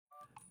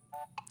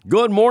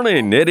Good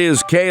morning. It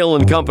is Kale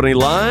and Company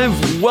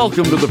Live.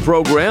 Welcome to the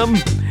program.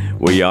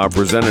 We are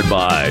presented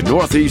by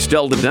Northeast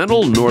Delta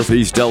Dental.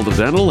 Northeast Delta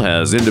Dental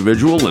has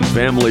individual and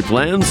family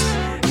plans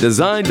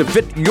designed to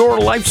fit your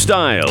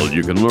lifestyle.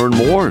 You can learn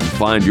more and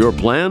find your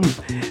plan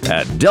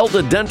at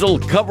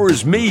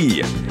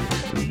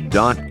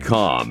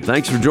deltadentalcoversme.com.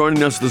 Thanks for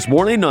joining us this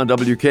morning on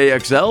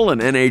WKXL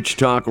and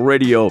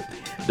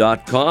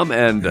NHTalkRadio.com.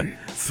 And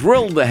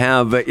thrilled to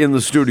have in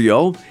the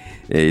studio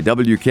a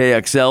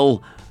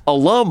WKXL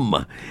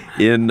alum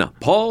in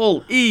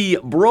Paul E.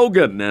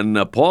 Brogan.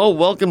 And Paul,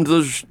 welcome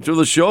to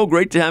the show.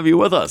 Great to have you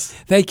with us.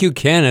 Thank you,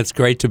 Ken. It's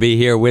great to be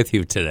here with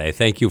you today.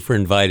 Thank you for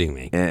inviting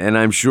me. And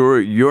I'm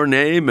sure your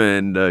name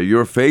and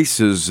your face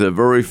is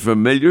very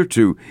familiar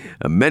to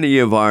many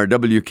of our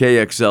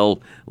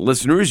WKXL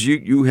listeners.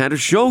 You had a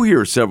show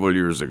here several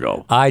years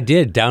ago. I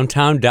did,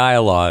 Downtown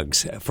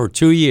Dialogues, for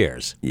 2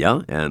 years.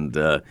 Yeah, and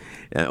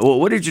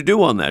what did you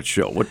do on that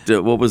show?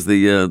 What was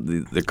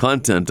the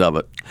content of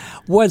it?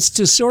 Was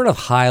to sort of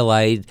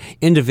highlight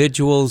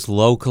individuals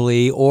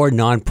locally or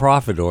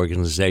nonprofit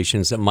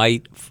organizations that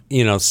might,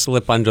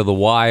 slip under the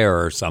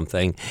wire or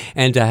something,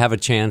 and to have a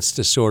chance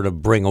to sort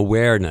of bring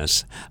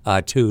awareness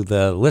to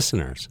the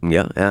listeners.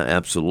 Yeah,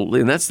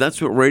 absolutely, and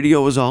that's what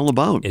radio is all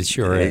about. It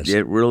sure is.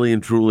 It really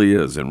and truly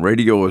is, and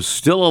radio is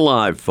still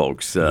alive,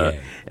 folks.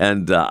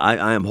 And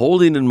I am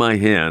holding in my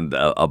hand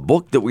a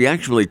book that we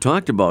actually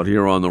talked about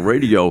here on the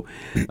radio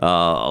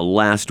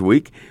last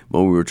week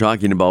when we were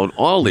talking about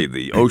OLLI,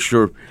 the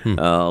Osher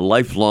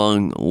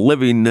Lifelong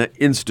Living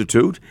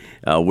Institute,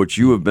 which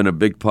you have been a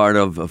big part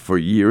of for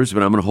years.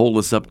 But I'm going to hold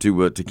this up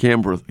to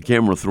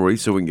camera 3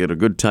 so we can get a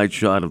good tight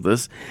shot of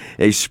this.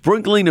 A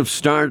Sprinkling of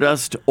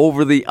Stardust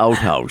Over the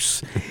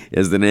Outhouse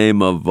is the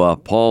name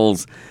of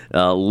Paul's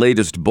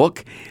latest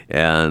book,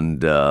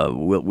 and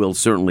we'll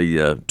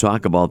certainly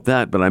talk about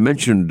that. But I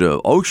mentioned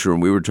Osher,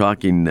 and we were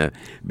talking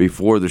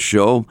before the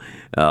show,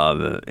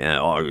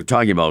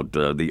 talking about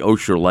the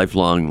Osher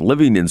Lifelong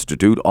Living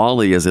Institute,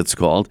 OLLI as it's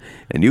called,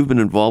 and you've been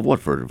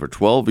involved, for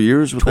 12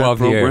 years with that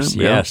program? 12 years,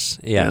 Yeah. yes.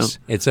 Yeah.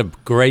 It's a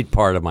great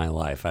part of my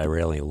life. I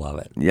really love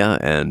it. Yeah,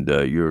 and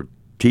you're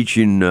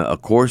teaching a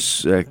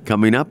course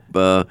coming up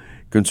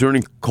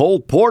concerning Cole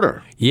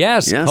Porter.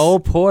 Yes, Cole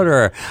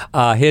Porter.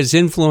 His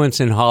influence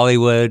in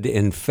Hollywood,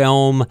 in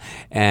film,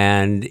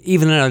 and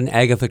even an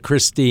Agatha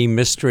Christie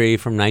mystery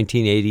from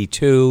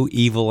 1982,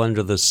 Evil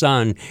Under the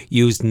Sun,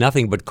 used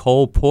nothing but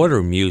Cole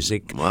Porter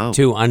music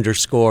to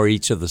underscore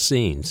each of the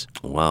scenes.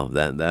 Wow,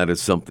 that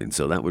is something.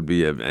 So that would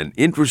be an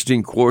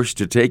interesting course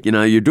to take.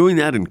 You're doing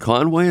that in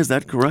Conway, is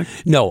that correct?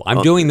 No,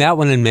 I'm doing that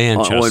one in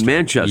Manchester. Oh, in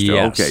Manchester,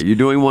 yes. Okay. You're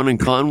doing one in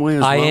Conway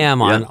as well? I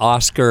am on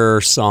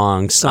Oscar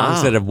songs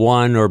that have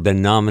won or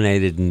been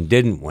nominated and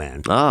didn't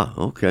win.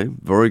 Okay.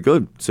 Very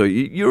good. So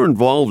you're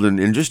involved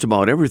in just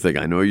about everything.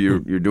 I know you're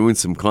doing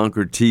some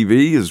Concord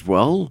TV as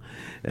well,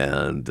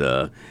 and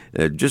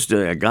just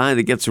a guy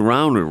that gets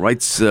around and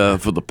writes for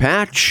The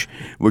Patch,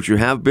 which you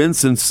have been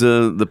since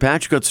The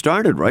Patch got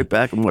started, right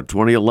back in,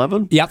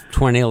 2011? Yep,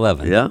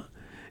 2011. Yeah.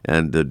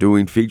 And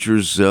doing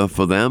features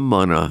for them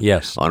on a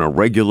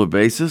regular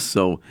basis.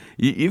 So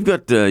you've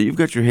got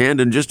your hand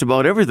in just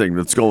about everything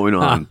that's going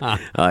on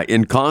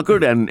in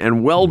Concord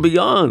and well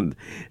beyond.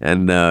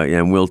 And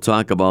we'll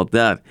talk about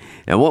that.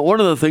 And one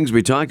of the things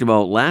we talked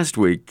about last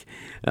week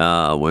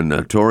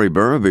when Tori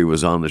Barabee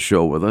was on the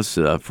show with us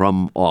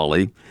from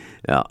OLLI,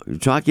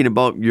 talking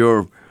about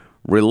your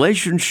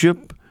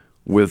relationship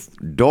with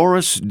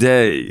Doris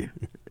Day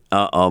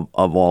of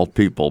all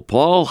people.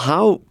 Paul,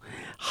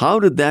 how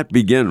did that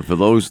begin for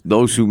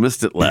those who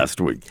missed it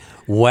last week?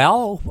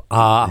 Well,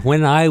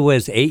 when I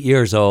was 8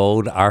 years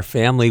old, our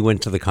family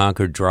went to the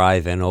Concord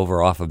Drive-In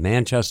over off of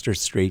Manchester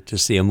Street to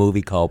see a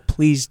movie called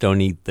Please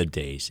Don't Eat the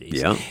Daisies.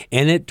 Yeah.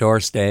 In it,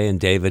 Doris Day and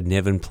David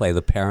Niven play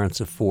the parents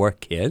of 4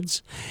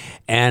 kids,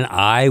 and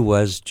I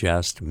was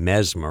just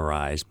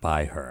mesmerized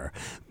by her.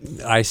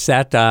 I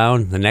sat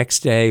down the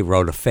next day,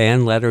 wrote a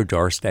fan letter,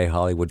 Doris Day,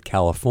 Hollywood,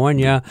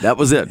 California. That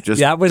was it.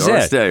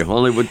 Doris Day,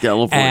 Hollywood,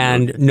 California.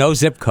 And no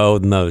zip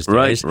code in those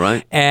days.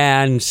 Right.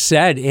 And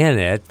said in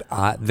it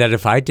that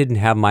if I didn't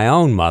have my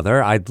own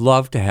mother, I'd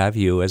love to have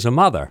you as a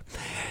mother.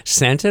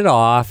 Sent it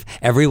off.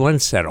 Everyone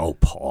said, "Oh,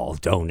 Paul,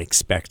 don't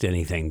expect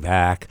anything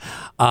back."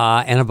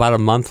 And about a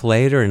month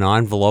later, an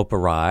envelope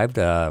arrived,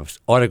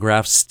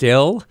 autographed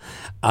still,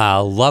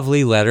 a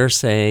lovely letter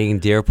saying,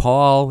 "Dear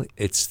Paul,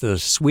 it's the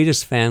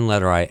sweetest fan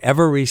letter I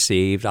ever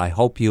received. I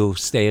hope you'll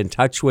stay in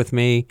touch with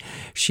me."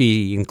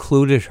 She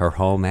included her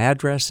home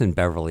address in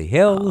Beverly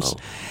Hills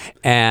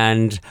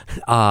and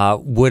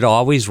would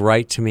always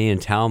write to me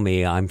and tell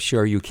me, "I'm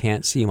sure you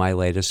can't see my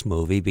latest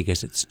movie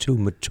because it's too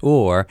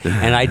mature."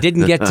 And I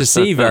didn't get to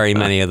see very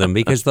many of them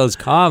because those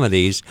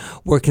comedies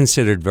were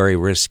considered very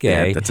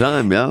risque. At the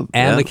time, yeah.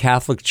 And the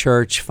Catholic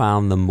Church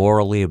found them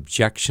morally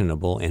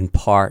objectionable, in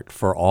part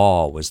for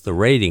all, was the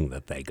rating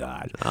that they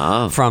got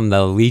from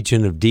the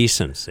Legion of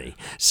Decency.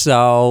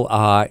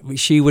 So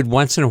she would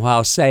once in a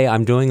while say,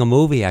 "I'm doing a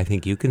movie I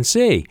think you can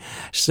see."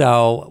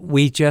 So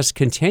we just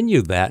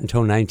continued that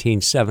until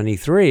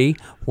 1973 me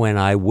when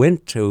I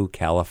went to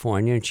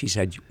California, and she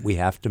said, we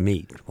have to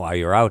meet while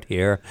you're out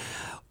here.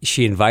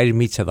 She invited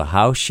me to the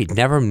house. She'd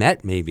never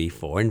met me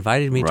before,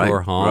 invited me to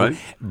her home,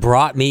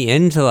 brought me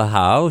into the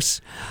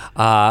house.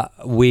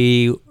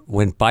 We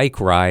went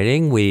bike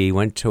riding. We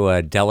went to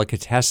a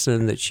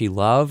delicatessen that she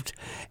loved.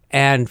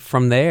 And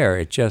from there,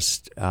 it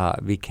just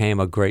became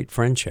a great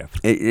friendship.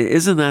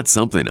 Isn't that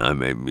something? I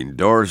mean,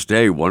 Doris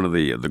Day, one of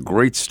the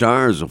great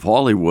stars of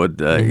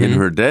Hollywood in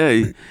her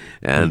day,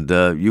 and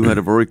you had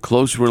a very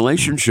close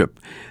relationship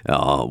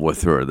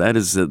with her. That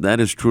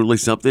is truly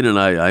something. And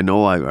I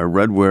know I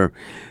read where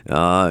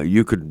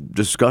you could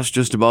discuss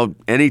just about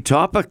any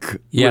topic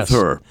with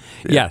her.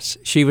 Yeah. Yes,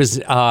 she was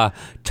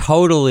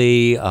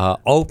totally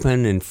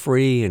open and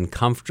free and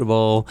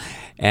comfortable,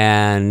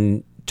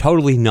 and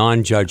totally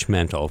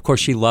non-judgmental. Of course,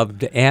 she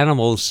loved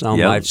animals so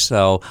much,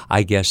 so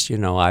I guess,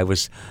 I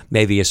was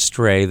maybe a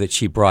stray that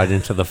she brought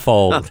into the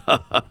fold.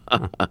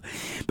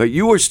 But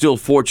you were still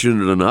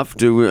fortunate enough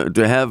to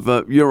have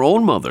your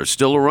own mother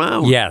still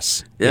around.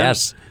 Yes,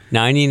 yes.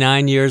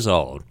 99 years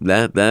old.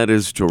 That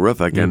is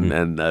terrific,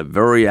 and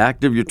very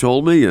active, you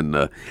told me,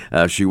 and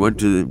she went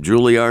to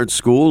Juilliard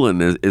School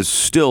and is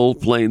still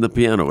playing the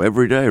piano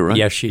every day, right?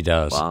 Yes, she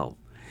does. Wow.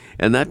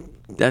 And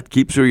that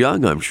keeps her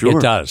young, I'm sure.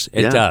 It does.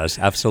 It does.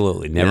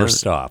 Absolutely. Never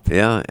stop.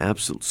 Yeah,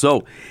 absolutely.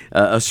 So,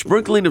 A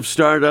Sprinkling of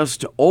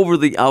Stardust, Over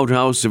the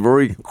Outhouse, a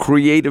very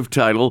creative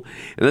title.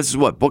 And this is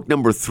what, book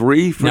number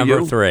 3 for you?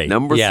 Number 3.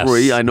 Number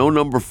 3. I know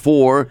number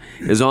 4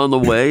 is on the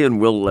way, and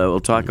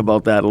we'll talk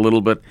about that a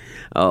little bit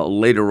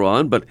later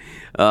on. But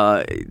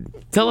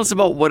tell us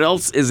about what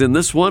else is in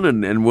this one,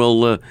 and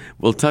we'll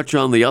touch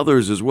on the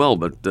others as well.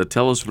 But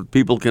tell us what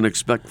people can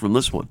expect from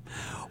this one.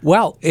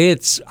 Well,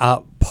 it's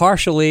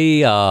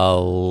partially a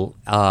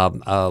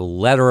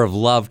letter of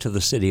love to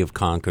the city of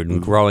Concord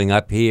and growing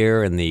up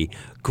here and the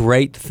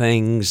great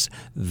things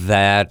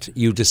that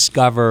you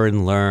discover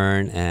and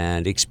learn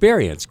and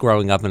experience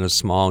growing up in a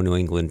small New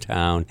England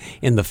town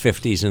in the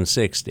 50s and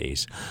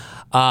 60s.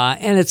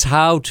 And it's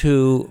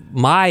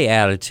my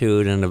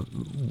attitude and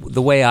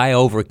the way I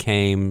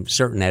overcame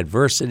certain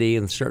adversity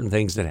and certain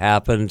things that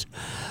happened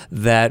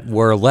that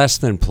were less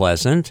than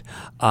pleasant,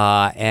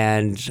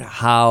 and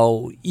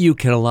how you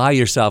can allow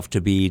yourself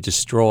to be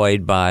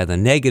destroyed by the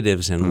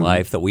negatives in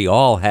life that we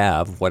all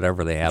have,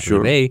 whatever they happen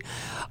to be.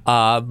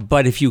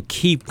 But if you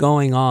keep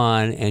going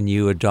on and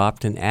you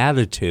adopt an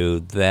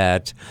attitude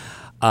that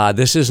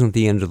this isn't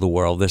the end of the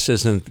world. This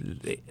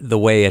isn't the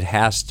way it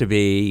has to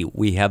be.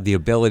 We have the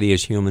ability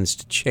as humans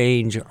to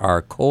change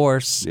our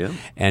course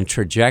and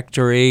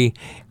trajectory.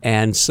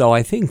 And so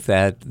I think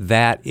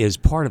that is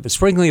part of it.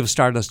 Sprinkling of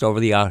Stardust Over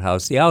the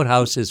Outhouse. The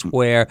outhouse is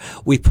where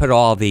we put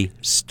all the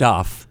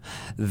stuff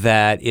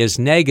that is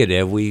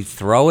negative. We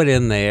throw it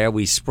in there,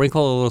 we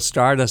sprinkle a little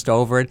stardust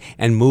over it,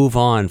 and move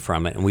on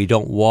from it. And we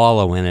don't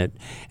wallow in it,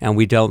 and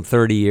we don't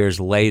 30 years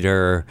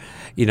later,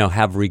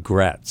 have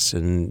regrets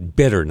and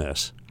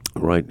bitterness.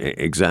 Right,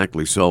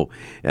 exactly. So,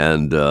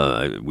 and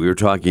we were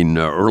talking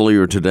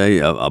earlier today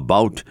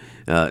about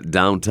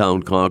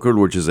downtown Concord,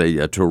 which is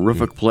a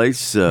terrific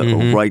place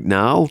right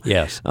now.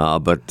 Yes.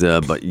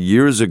 But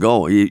years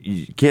ago,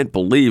 you can't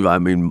believe. I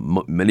mean,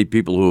 many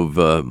people who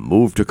have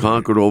moved to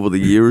Concord over the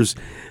years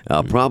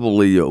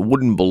probably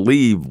wouldn't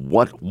believe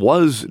what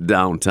was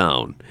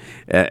downtown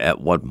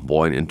at what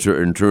point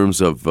in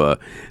terms of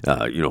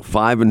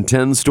 5 and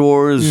 10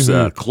 stores,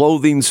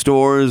 clothing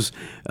stores,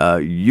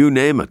 you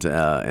name it.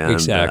 And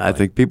exactly. I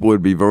think people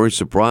would be very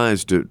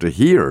surprised to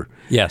hear.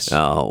 Yes.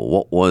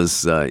 What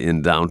was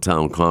in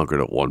downtown Concord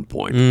at one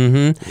point.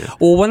 Yeah.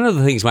 Well, one of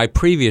the things, my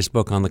previous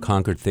book on the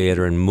Concord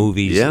Theater and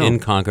movies in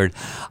Concord,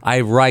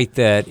 I write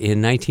that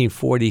in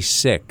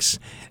 1946,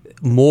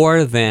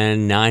 more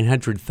than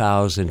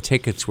 900,000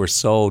 tickets were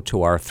sold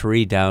to our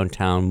 3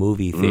 downtown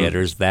movie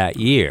theaters that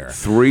year.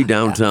 3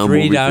 downtown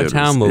movie theaters. 3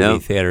 downtown movie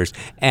theaters.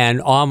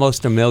 And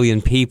almost 1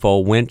 million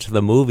people went to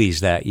the movies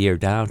that year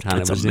downtown.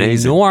 That's it was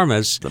amazing. An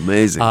enormous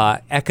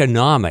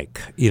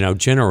economic,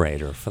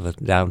 generator for the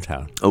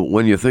downtown.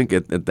 When you think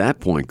at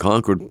that point,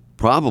 Concord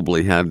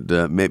probably had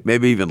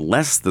maybe even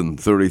less than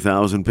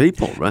 30,000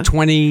 people, right?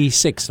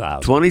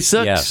 26,000.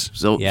 26. Yes.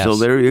 So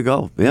there you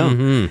go.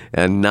 Yeah.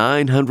 And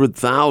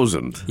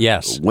 900,000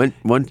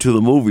 went to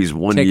the movies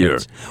one year.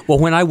 Well,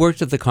 when I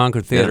worked at the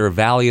Concord Theater,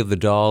 Valley of the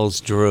Dolls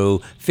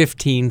drew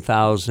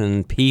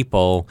 15,000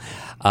 people.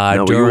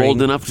 Now, were you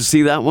old enough to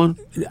see that one?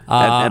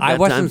 At I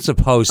wasn't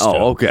supposed to.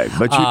 Oh, okay,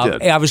 but you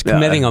did. I was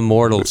committing a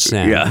mortal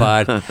sin,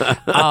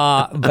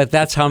 but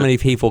that's how many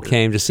people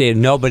came to see it.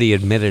 Nobody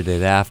admitted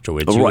it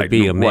afterwards. You would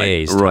be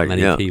amazed how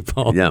many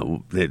people. Yeah,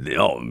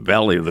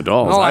 Valley of the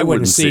Dolls. I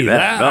wouldn't see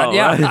that.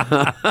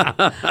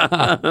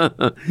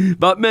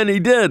 But many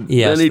did.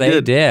 Yes,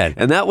 they did.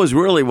 And that was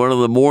really one of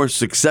the more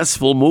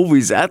successful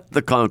movies at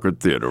the Concord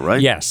Theater, right?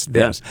 Yes.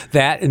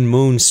 That and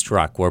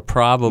Moonstruck were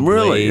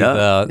probably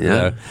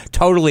the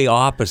totally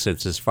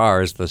opposites as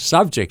far as the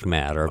subject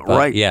matter. But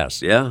right.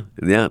 Yes. Yeah.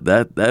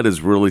 That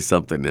is really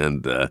something.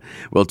 And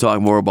we'll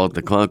talk more about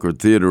the Concord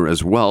Theater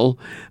as well,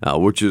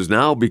 which has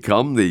now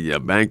become the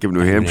Bank of New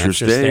Hampshire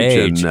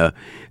stage.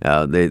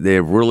 They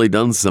have really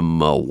done some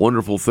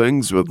wonderful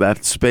things with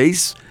that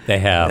space. They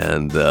have.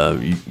 And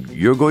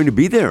you're going to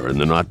be there in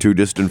the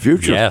not-too-distant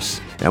future. Yes.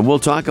 And we'll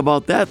talk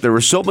about that. There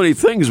are so many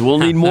things. We'll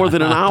need more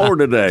than an hour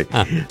today.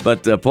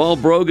 But Paul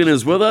Brogan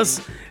is with us,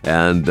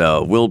 and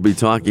we'll be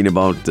talking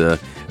about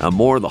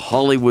more of the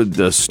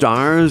Hollywood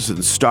stars and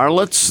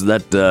starlets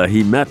that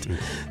he met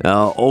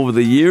over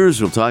the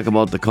years. We'll talk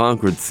about the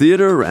Concord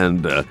Theater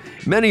and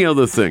many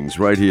other things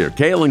right here.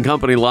 Kale and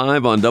Company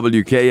live on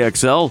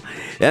WKXL,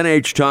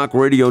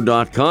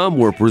 NHTalkRadio.com.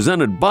 We're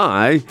presented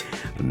by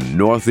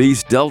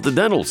Northeast Delta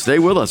Dental. Stay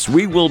with us.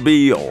 We will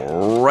be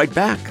right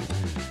back.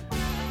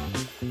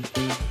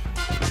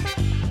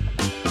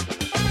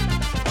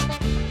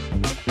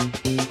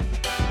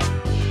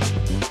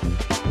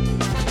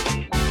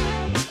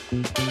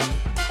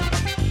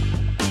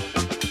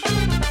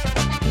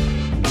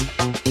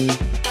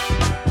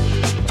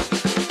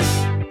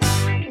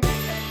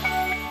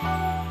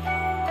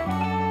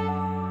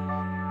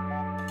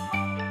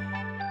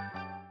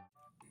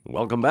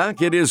 Welcome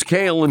back. It is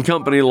Kale and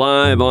Company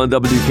live on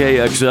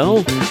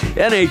WKXL,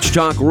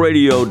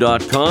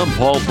 NHTalkRadio.com.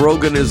 Paul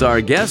Brogan is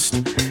our guest,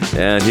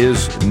 and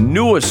his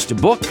newest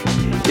book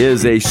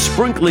is A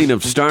Sprinkling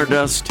of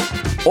Stardust,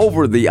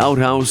 Over the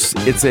Outhouse.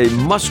 It's a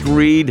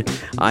must-read.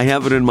 I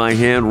have it in my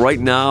hand right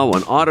now,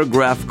 an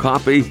autographed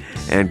copy,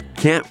 and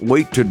can't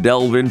wait to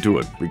delve into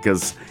it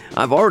because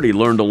I've already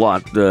learned a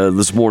lot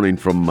this morning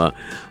from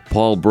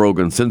Paul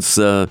Brogan since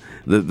the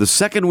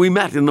second we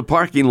met in the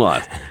parking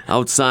lot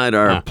outside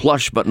our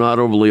plush but not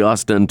overly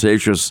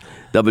ostentatious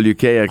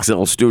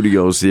WKXL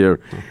studios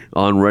here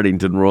on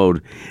Reddington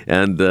Road.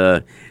 And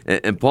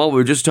Paul, we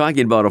were just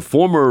talking about a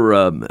former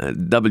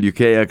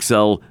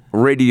WKXL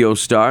radio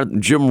star,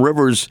 Jim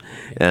Rivers,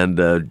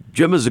 and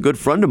Jim is a good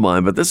friend of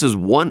mine, but this is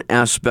one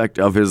aspect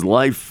of his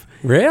life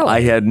Really?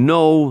 I had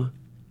no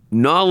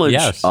knowledge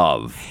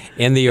of.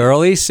 In the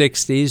early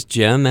 60s,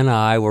 Jim and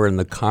I were in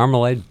the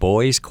Carmelite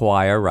Boys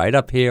Choir right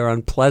up here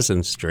on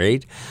Pleasant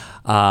Street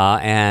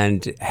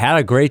and had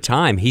a great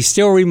time. He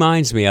still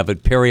reminds me of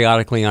it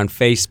periodically on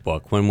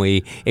Facebook when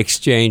we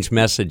exchange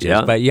messages.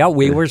 Yeah. But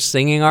we were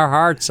singing our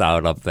hearts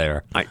out up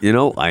there.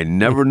 I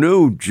never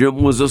knew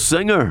Jim was a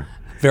singer.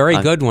 Very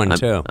good one,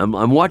 too.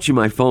 I'm watching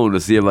my phone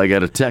to see if I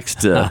got a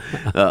text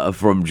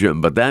from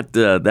Jim, but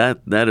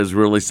that is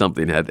really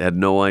something. Had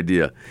no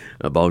idea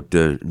about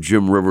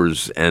Jim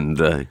Rivers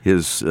and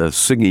his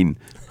singing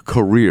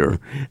career,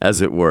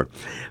 as it were.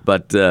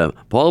 But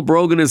Paul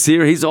Brogan is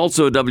here. He's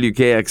also a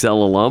WKXL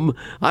alum.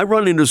 I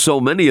run into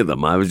so many of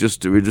them. We were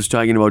just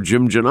talking about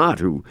Jim Janot,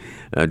 who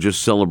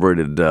just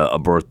celebrated a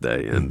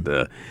birthday,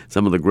 and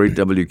some of the great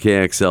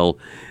WKXL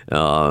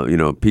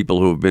people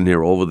who have been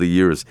here over the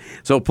years.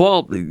 So,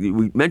 Paul,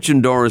 we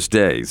mentioned Doris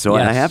Day, so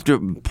Yes. I have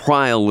to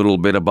pry a little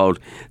bit about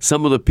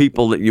some of the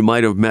people that you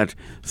might have met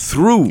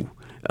through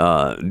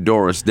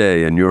Doris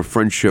Day and your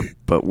friendship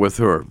with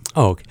her.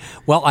 Oh,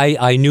 well,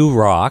 I knew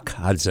Rock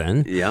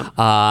Hudson. Yeah.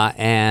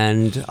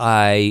 And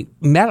I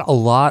met a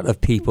lot of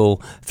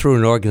people through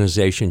an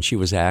organization she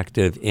was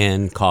active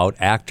in called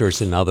Actors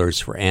and Others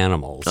for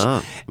Animals.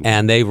 Ah.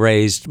 And they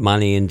raised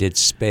money and did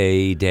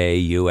Spay Day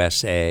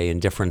USA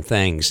and different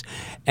things.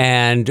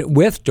 And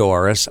with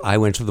Doris, I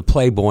went to the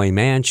Playboy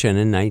Mansion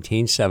in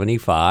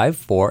 1975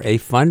 for a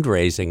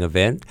fundraising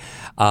event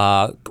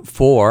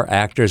for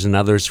Actors and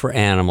Others for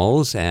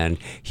Animals. And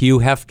Hugh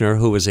Hefner,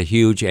 who was a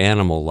huge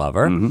animal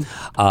lover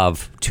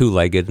of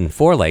two-legged and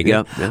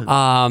four-legged,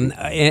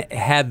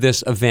 had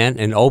this event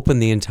and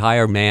opened the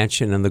entire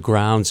mansion and the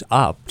grounds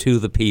up to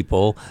the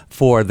people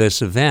for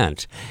this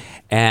event.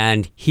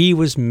 And he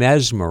was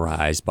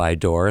mesmerized by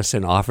Doris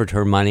and offered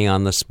her money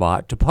on the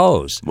spot to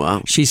pose.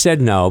 Wow. She said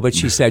no, but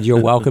she said,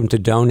 you're welcome to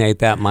donate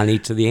that money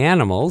to the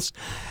animals.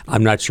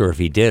 I'm not sure if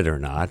he did or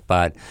not,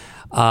 but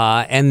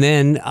and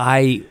then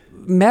I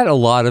met a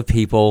lot of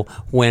people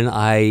when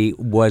I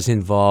was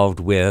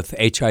involved with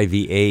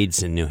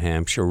HIV/AIDS in New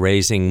Hampshire,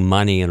 raising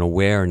money and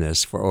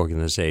awareness for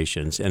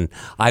organizations. And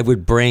I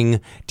would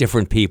bring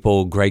different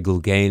people, Greg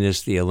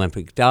Louganis, the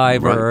Olympic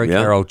diver, Right,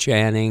 yeah. Carol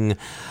Channing,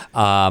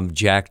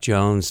 Jack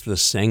Jones, the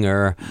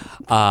singer,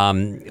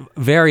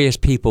 various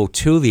people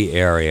to the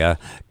area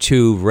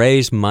to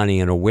raise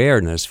money and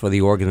awareness for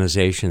the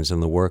organizations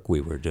and the work we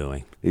were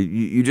doing.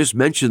 You just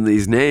mentioned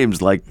these names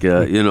like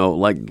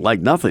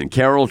nothing.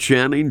 Carol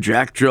Channing,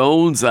 Jack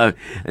Jones, and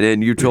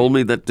then you told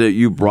me that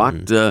you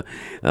brought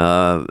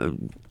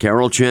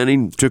Carol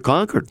Channing to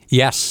Concord.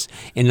 Yes.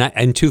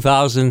 In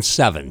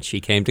 2007, she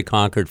came to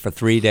Concord for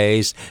 3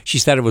 days. She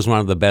said it was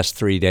one of the best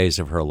 3 days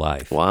of her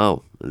life.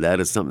 Wow, that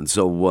is something.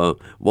 So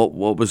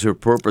what was her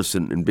purpose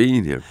in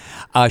being here?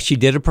 She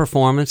did a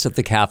performance at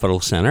the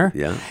Capitol Center.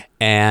 Yeah.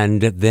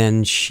 And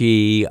then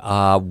she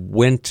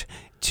went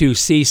to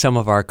see some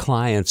of our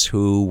clients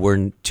who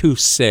were too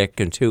sick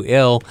and too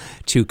ill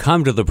to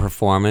come to the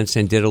performance,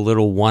 and did a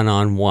little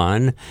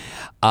one-on-one.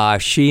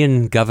 She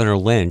and Governor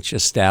Lynch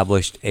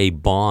established a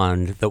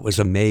bond that was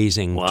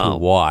amazing to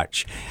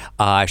watch.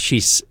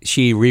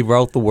 She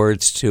rewrote the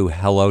words to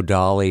Hello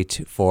Dolly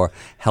for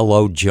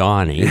Hello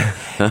Johnny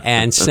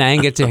and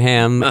sang it to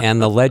him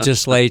and the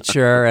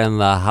legislature and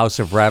the House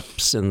of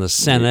Reps and the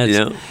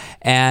Senate.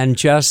 And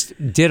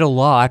just did a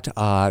lot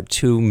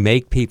to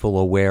make people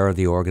aware of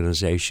the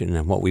organization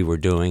and what we were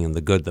doing and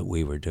the good that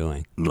we were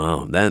doing.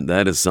 Wow,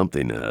 that is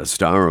something, a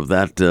star of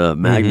that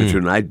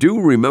magnitude. And I do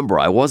remember,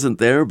 I wasn't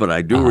there, but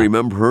I do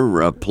remember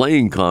her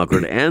playing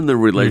Concord and the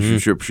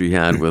relationship she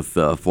had with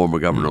former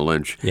Governor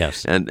Lynch.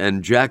 Yes.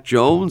 And Jack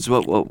Jones,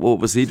 what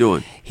was he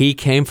doing? He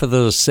came for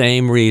the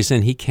same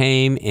reason. He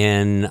came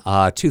in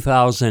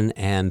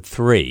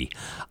 2003.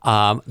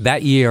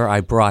 That year,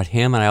 I brought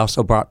him, and I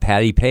also brought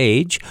Patty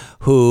Page,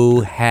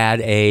 who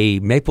had a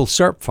maple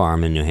syrup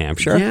farm in New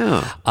Hampshire.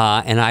 Yeah.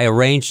 And I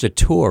arranged a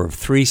tour of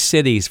 3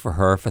 cities for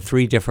her for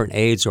 3 different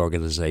AIDS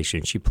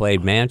organizations. She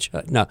played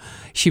Manchester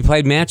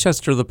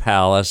the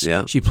Palace.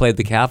 Yeah. She played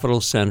the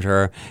Capitol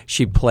Center.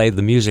 She played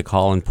the Music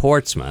Hall in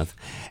Portsmouth.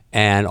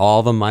 And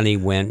all the money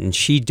went, and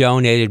she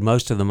donated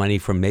most of the money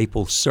from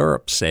maple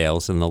syrup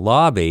sales in the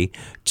lobby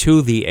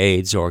to the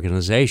AIDS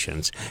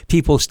organizations.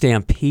 People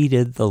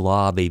stampeded the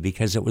lobby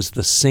because it was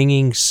the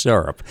singing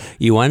syrup.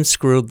 You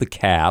unscrewed the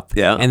cap,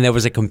 and there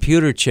was a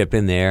computer chip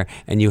in there,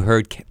 and you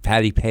heard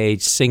Patty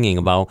Page singing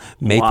about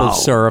maple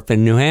syrup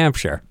in New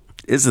Hampshire.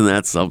 Isn't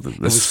that something?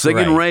 The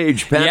singing great.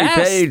 Rage,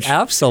 Patty Page.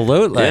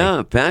 Absolutely.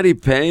 Yeah, Patty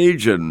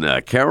Page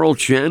and Carol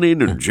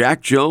Channing and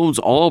Jack Jones,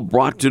 all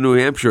brought to New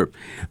Hampshire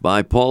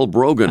by Paul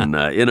Brogan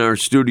in our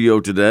studio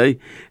today,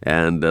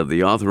 and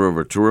the author of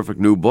a terrific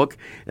new book,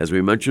 as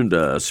we mentioned,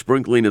 A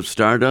Sprinkling of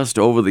Stardust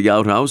Over the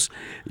Outhouse.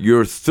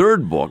 Your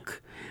third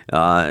book.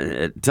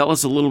 Tell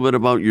us a little bit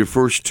about your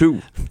first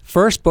 2.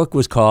 First book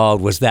was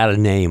called "Was That a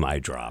Name I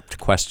Dropped?" ?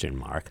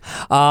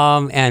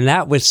 And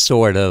that was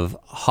sort of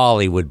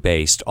Hollywood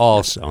based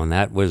also, and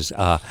that was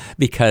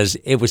because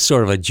it was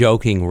sort of a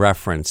joking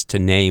reference to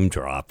name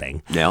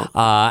dropping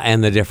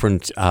and the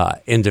different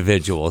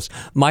individuals.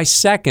 My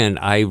second,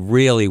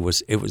 it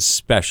was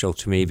special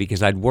to me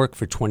because I'd worked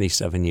for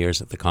 27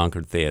 years at the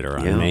Concord Theater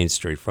on Main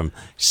Street from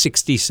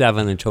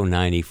 67 until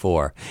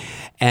 94,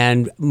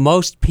 and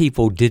most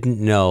people didn't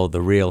know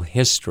the real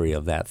history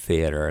of that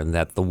theater, and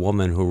that the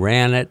woman who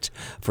ran it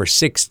for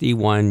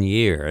 61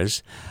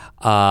 years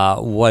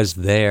was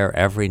there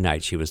every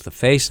night. She was the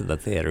face of the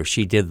theater.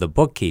 She did the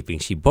bookkeeping.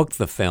 She booked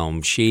the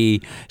film. She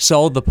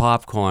sold the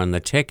popcorn, the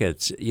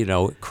tickets,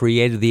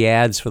 created the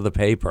ads for the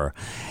paper.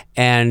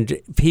 And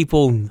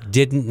people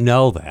didn't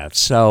know that.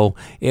 So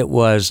it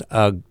was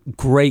a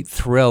great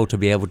thrill to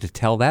be able to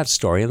tell that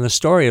story and the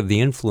story of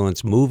the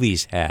influence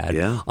movies had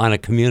on a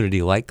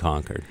community like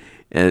Concord.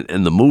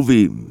 And the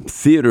movie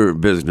theater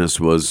business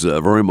was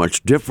very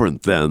much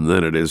different then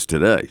than it is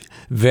today.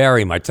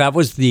 Very much. That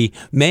was the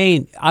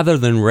main, other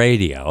than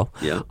radio,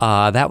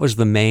 that was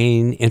the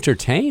main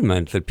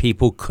entertainment that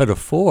people could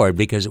afford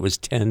because it was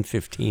 10,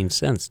 15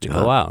 cents to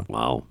go out.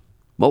 Wow.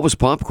 What was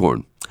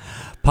popcorn?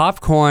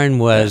 Popcorn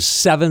was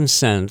 7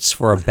 cents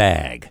for a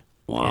bag.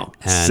 Wow.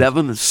 And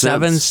 7 cents?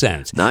 7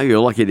 cents. Now you're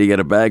lucky to get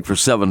a bag for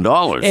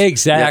 $7.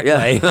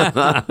 Exactly.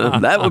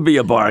 That would be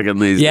a bargain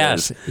these days.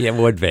 Yes, it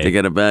would be. To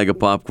get a bag of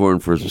popcorn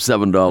for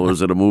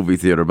 $7 at a movie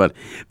theater. But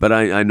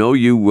I know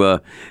you,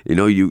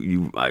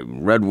 I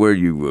read where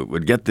you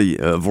would get the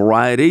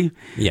Variety,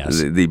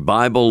 the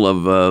Bible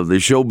of the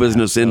show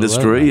business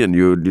industry, and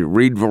you would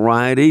read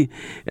Variety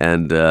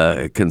and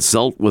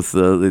consult with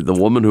the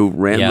woman who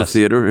ran the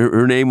theater.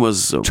 Her name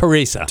was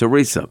Teresa.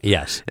 Teresa.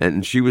 Yes.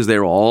 And she was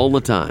there all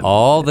the time.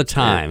 All the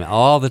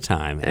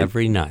time,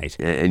 every night.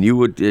 And you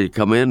would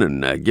come in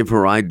and give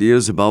her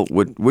ideas about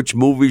which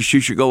movies she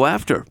should go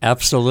after.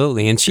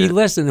 Absolutely. And she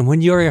listened. And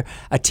when you're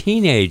a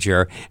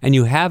teenager and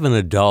you have an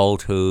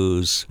adult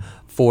who's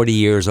 40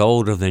 years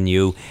older than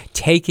you,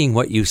 taking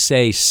what you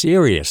say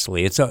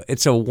seriously,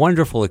 it's a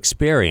wonderful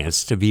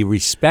experience to be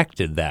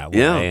respected that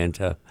way and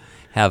to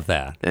have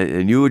that.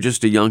 And you were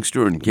just a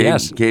youngster and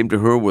came to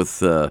her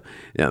with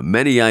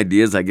many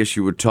ideas. I guess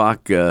you would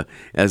talk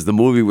as the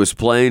movie was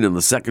playing and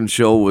the second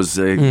show was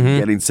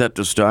getting set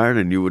to start,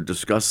 and you would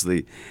discuss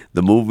the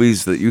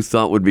movies that you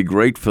thought would be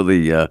great for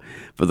the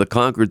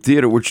Concord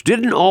Theater, which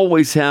didn't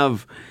always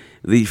have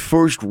the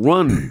first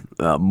run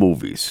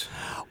movies.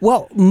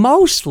 Well,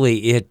 mostly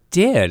it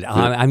did.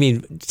 I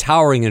mean,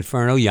 Towering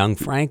Inferno, Young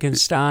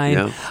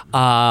Frankenstein,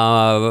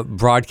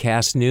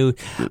 Broadcast News.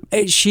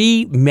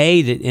 She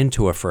made it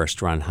into a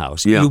first-run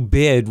house. You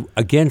bid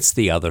against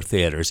the other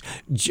theaters.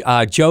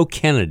 Joe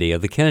Kennedy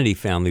of the Kennedy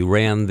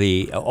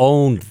family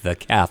owned the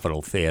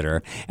Capitol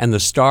Theater, and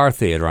the Star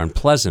Theater on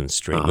Pleasant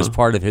Street was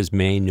part of his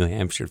main New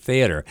Hampshire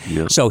theater.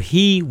 Yeah. So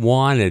he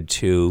wanted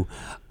to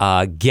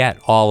get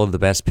all of the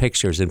best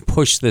pictures and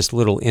push this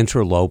little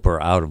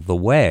interloper out of the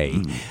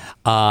way.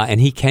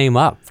 And he came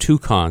up to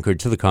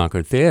the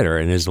Concord Theater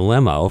in his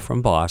limo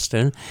from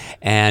Boston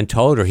and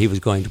told her he was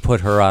going to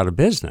put her out of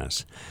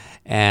business.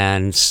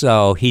 And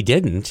so he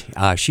didn't.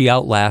 She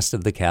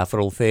outlasted the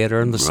Capitol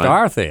Theater and the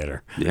Star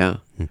Theater. Yeah.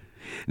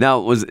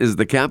 Now, is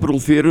the Capitol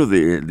Theater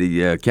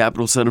the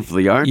Capitol Center for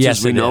the Arts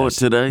as we know it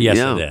today? Yes,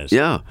 it is.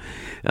 Yeah.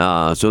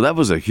 So that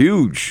was a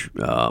huge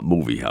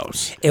movie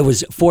house. It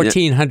was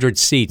 1,400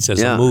 seats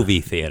as a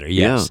movie theater,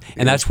 yes.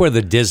 And that's where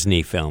the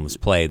Disney films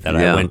played that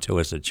I went to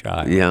as a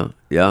child.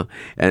 Yeah.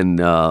 And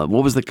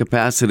what was the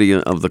capacity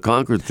of the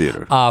Concord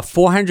Theater?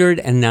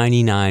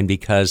 499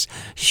 because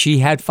she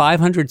had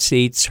 500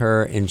 seats.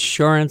 Her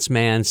insurance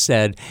man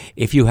said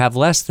if you have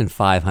less than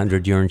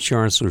 500, your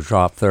insurance will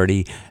drop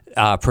 30%.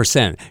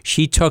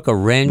 She took a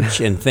wrench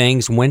and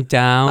things, went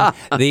down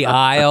the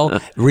aisle,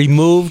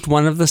 removed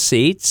one of the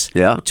seats,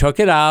 took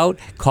it out,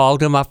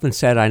 called him up and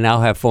said, I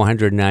now have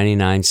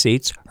 499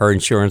 seats. Her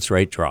insurance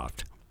rate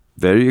dropped.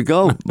 There you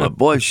go. But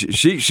boy,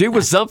 she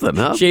was something,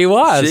 huh? She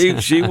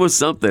was. She was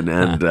something,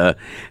 and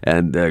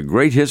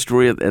great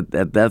history at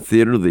that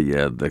theater,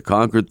 the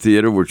Concord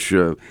Theater, which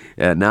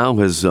now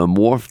has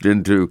morphed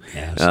into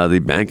the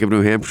Bank of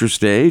New Hampshire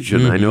stage,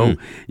 and I know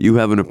you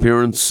have an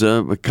appearance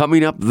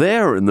coming up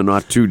there in the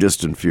not too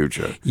distant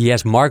future.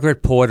 Yes,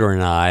 Margaret Porter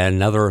and I,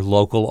 another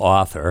local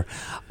author,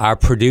 are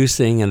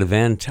producing an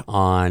event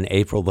on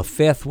April the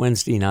 5th,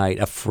 Wednesday night,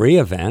 a free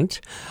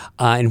event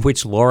in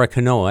which Laura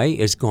Kanoy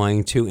is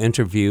going to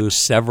interview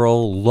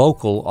several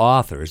local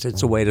authors.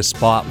 It's a way to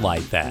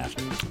spotlight that.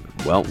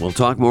 Well, we'll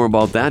talk more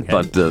about that,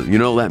 but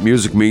that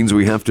music means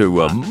we have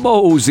to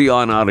mosey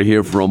on out of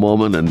here for a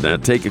moment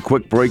and take a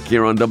quick break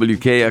here on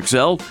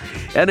WKXL,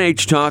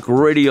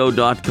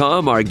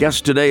 NHTalkRadio.com. Our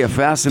guest today, a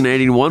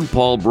fascinating one,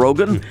 Paul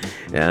Brogan,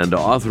 and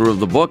author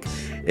of the book,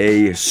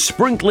 A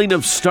Sprinkling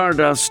of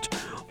Stardust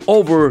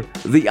Over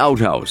the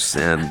Outhouse,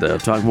 and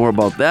talk more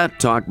about that,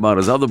 talk about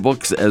his other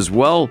books as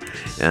well,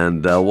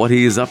 and what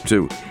he is up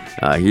to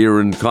here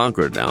in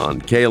Concord now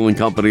on Kale and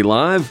Company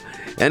Live,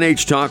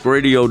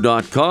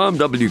 NHTalkRadio.com,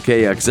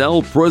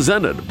 WKXL,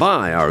 presented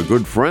by our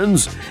good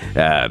friends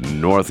at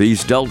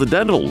Northeast Delta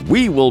Dental.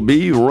 We will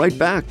be right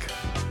back.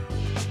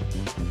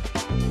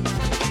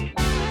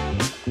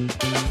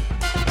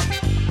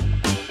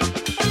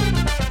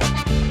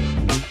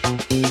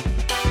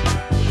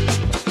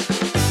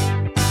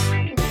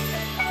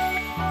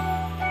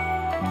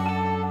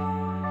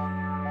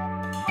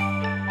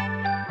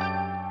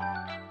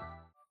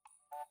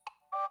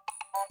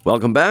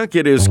 Welcome back.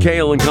 It is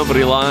Kale and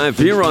Company Live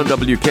here on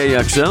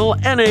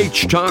WKXL,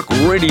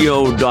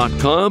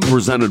 NHTalkRadio.com,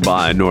 presented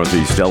by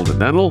Northeast Delta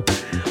Dental.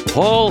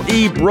 Paul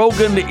E.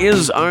 Brogan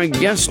is our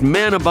guest,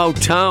 man about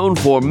town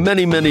for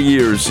many, many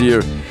years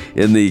here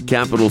in the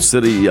capital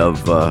city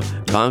of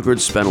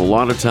Concord. Spent a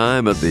lot of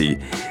time at the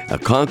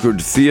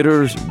Concord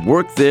Theater,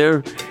 worked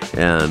there,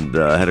 and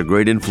had a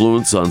great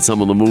influence on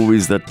some of the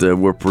movies that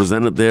were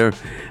presented there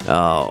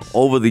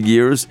over the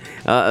years.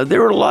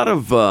 There are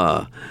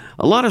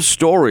a lot of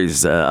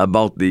stories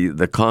about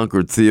the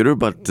Concord Theater,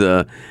 but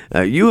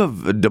you have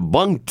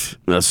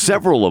debunked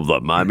several of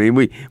them. I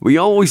mean, we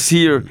always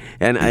hear,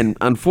 and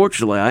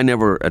unfortunately, I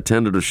never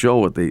attended a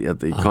show at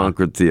the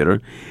Concord Theater,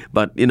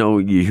 but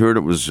you heard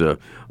it was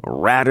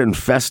rat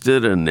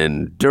infested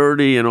and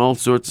dirty and all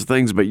sorts of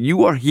things. But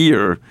you are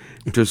here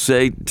to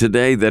say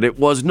today that it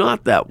was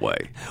not that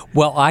way.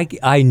 Well,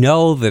 I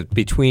know that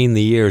between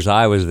the years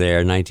I was there,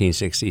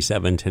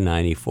 1967 to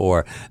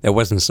 94, there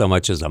wasn't so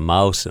much as a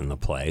mouse in the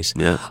place.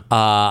 Yeah.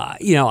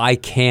 I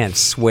can't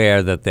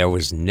swear that there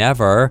was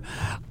never,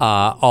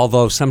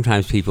 although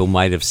sometimes people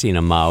might have seen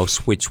a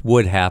mouse, which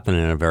would happen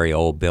in a very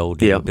old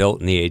building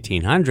built in the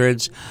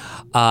 1800s.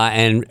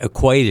 And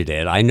equated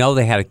it. I know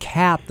they had a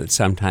cat that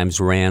sometimes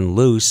ran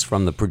loose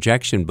from the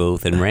projection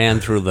booth and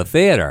ran through the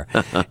theater,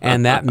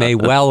 and that may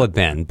well have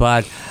been.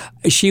 But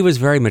she was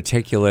very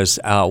meticulous.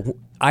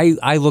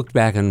 I looked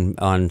back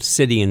on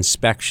city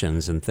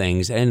inspections and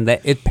things, and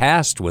it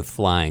passed with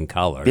flying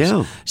colors.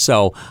 Yeah.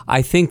 So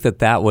I think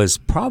that was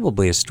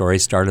probably a story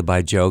started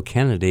by Joe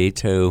Kennedy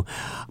to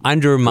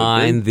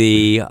undermine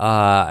the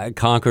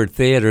Concord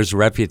Theater's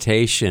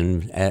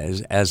reputation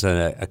as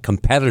a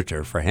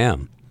competitor for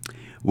him.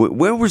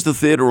 Where was the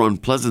theater on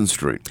Pleasant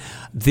Street?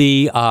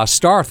 The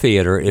Star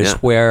Theater is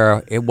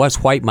where it was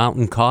White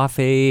Mountain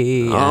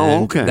Coffee.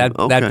 Oh, okay.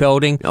 That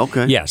building.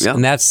 Okay. Yes,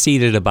 and that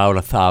seated about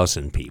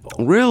 1,000 people.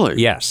 Really?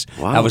 Yes.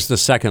 Wow. That was the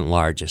second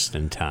largest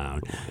in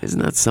town.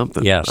 Isn't that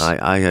something? Yes.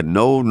 I had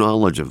no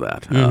knowledge of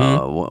that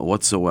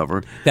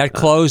whatsoever. That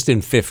closed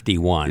in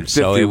 51,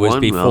 so it was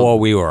before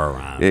we were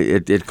around.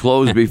 It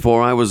closed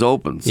before I was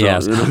open. So,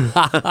 yes.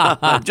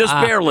 Just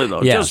barely,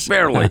 though. Yes. Just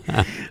barely.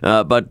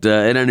 But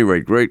at any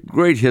rate,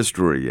 great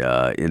history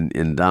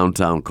in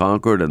downtown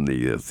Concord and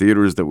the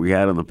theaters that we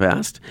had in the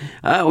past.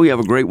 We have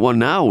a great one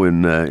now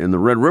in the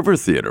Red River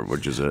Theater,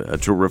 which is a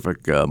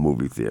terrific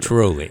movie theater.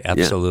 Truly,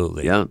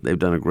 absolutely. Yeah, they've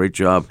done a great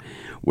job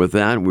with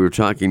that. We were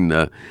talking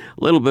a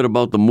little bit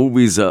about the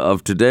movies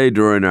of today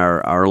during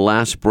our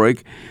last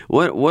break.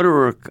 What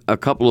are a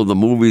couple of the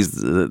movies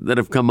that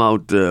have come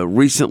out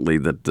recently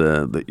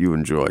that you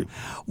enjoy?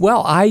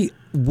 Well, I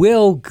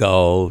will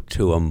go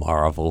to a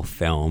Marvel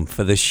film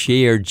for the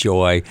sheer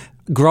joy.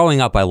 Growing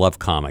up, I loved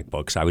comic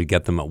books. I would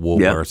get them at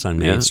Woolworths on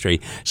Main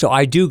Street. So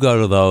I do go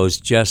to those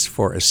just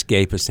for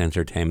escapist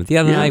entertainment. The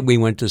other night, we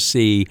went to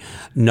see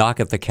Knock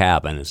at the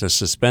Cabin. It's a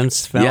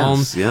suspense film.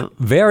 Yes, yeah.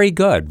 Very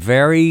good.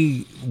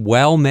 Very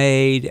well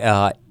made.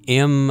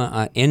 M.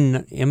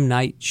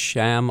 Night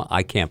Shyam,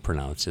 I can't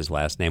pronounce his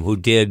last name, who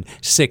did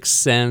Sixth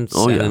Sense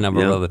and a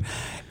number of other.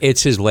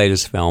 It's his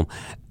latest film.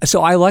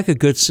 So I like a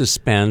good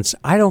suspense.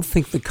 I don't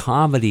think the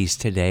comedies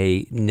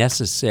today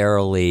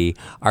necessarily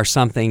are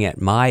something at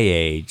my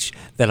age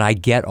that I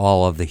get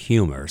all of the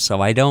humor.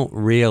 So I don't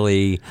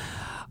really.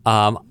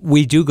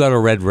 We do go to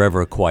Red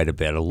River quite a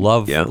bit. I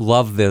love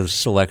the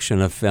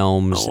selection of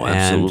films. Oh,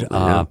 absolutely.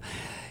 And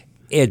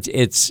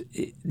it's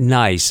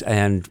nice,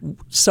 and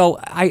so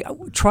I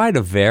try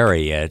to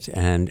vary it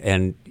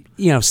and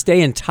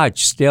stay in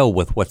touch still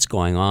with what's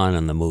going on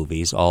in the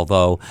movies,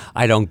 although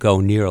I don't go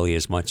nearly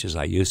as much as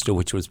I used to,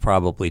 which was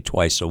probably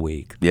twice a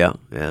week. Yeah,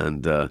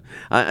 and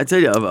I tell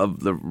you,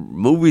 of the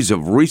movies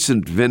of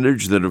recent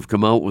vintage that have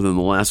come out within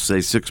the last, say,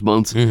 6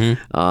 months,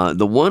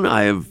 the one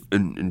I have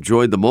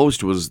enjoyed the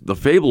most was The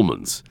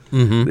Fabelmans,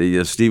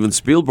 the Steven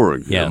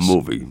Spielberg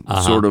movie,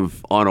 sort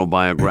of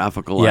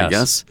autobiographical, I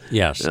guess.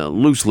 Yes.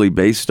 Loosely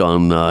based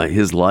on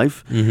his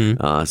life.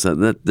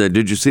 So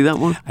did you see that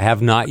one? I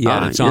have not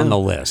yet. It's on the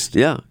list.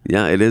 Yeah,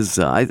 it is.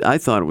 I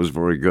thought it was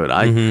very good.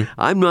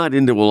 I'm not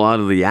into a lot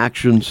of the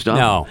action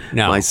stuff.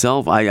 No.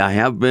 Myself, I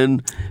have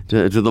been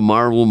to the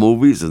Marvel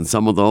movies and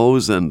some of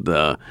those, and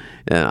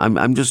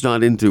I'm just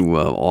not into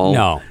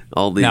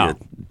all the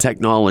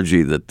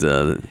technology that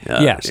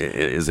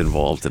is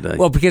involved today.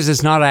 Well, because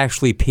it's not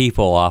actually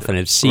people often,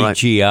 it's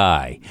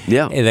CGI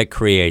that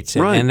creates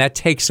it. And that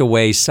takes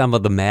away some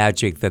of the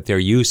magic that there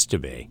used to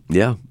be.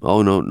 Yeah.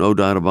 Oh, no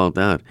doubt about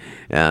that.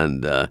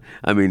 And,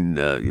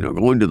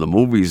 going to the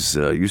movies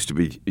used to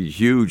be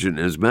huge. And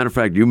as a matter of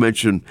fact, you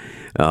mentioned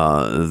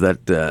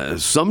that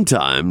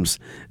sometimes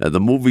the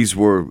movies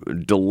were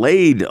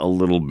delayed a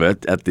little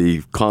bit at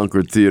the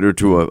Concord Theater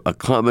to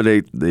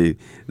accommodate the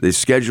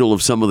schedule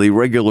of some of the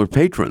regular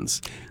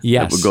patrons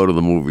that would go to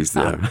the movies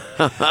there.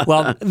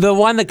 Well, the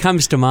one that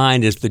comes to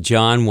mind is the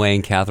John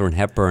Wayne, Katharine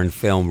Hepburn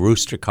film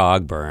Rooster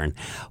Cogburn,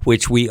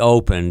 which we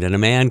opened, and a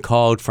man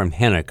called from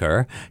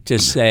Henniker to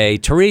say,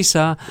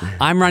 Teresa,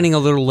 I'm running a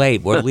little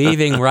late. We're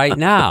leaving right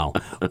now.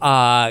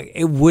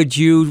 Would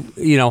you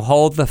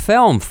hold the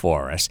film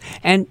for us?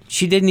 And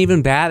she didn't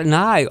even bat an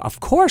eye. Of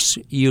course,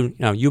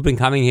 you've been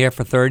coming here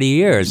for 30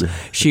 years.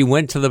 She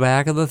went to the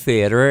back of the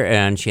theater,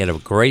 and she had a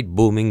great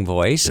booming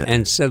voice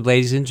and said,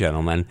 ladies and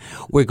gentlemen,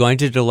 we're going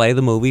to delay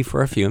the movie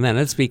for a few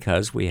minutes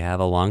because we have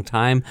a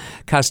long-time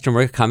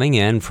customer coming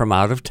in from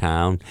out of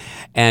town.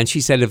 And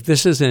she said, if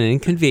this is an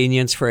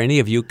inconvenience for any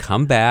of you,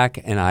 come back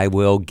and I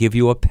will give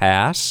you a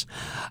pass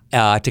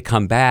to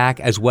come back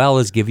as well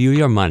as give you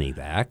your money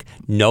back.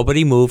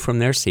 Nobody moved from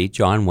their seat.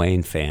 John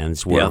Wayne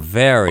fans were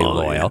very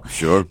loyal. Yeah,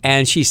 sure.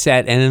 And she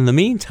said, and in the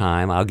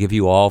meantime, I'll give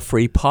you all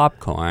free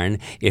popcorn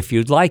if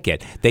you'd like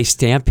it. They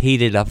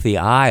stampeded up the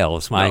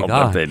aisles. My God.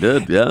 But they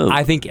did, yeah.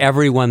 I think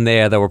everyone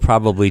there were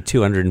probably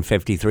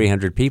 250,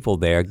 300 people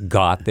there,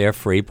 got their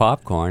free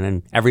popcorn,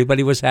 and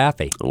everybody was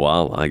happy.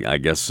 Well, I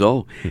guess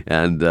so.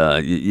 And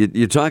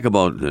you talk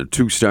about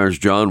two stars,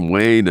 John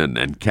Wayne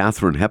and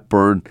Katharine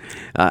Hepburn.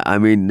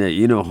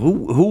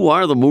 Who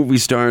are the movie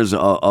stars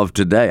of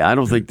today? I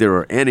don't think there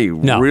are any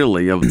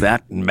really of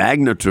that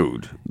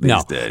magnitude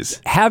these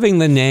days. Having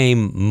the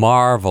name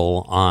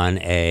Marvel on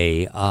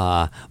a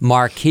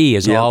marquee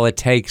is all it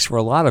takes for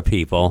a lot of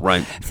people.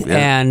 Right.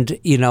 Yeah. And,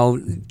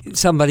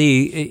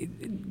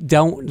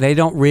 they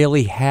don't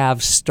really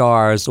have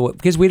stars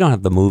because we don't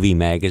have the movie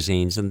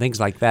magazines and things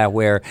like that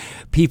where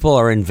people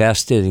are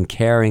invested in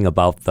caring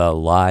about the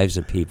lives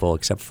of people,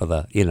 except for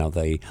the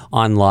the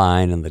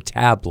online and the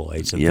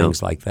tabloids and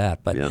things like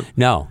that. But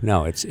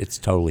no, it's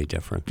totally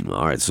different.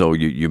 All right. So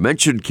you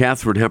mentioned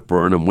Katharine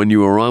Hepburn, and when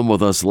you were on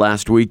with us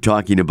last week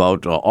talking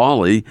about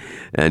Ollie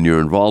and your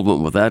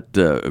involvement with that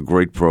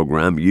great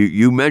program,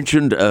 you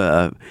mentioned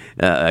a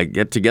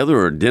get together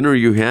or dinner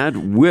you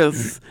had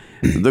with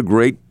the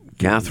great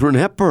Katharine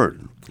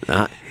Hepburn.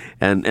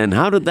 And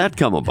how did that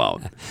come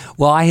about?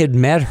 Well, I had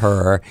met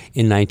her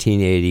in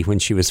 1980 when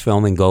she was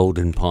filming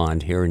Golden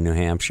Pond here in New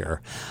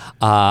Hampshire.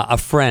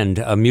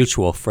 A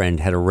mutual friend,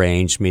 had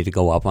arranged me to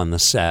go up on the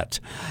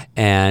set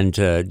and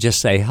just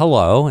say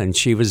hello. And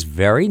she was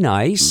very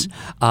nice,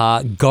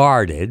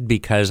 guarded,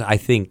 because I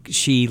think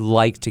she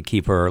liked to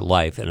keep her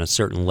life in a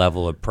certain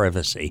level of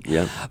privacy.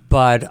 Yeah.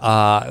 But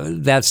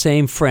that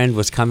same friend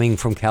was coming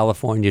from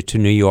California to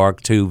New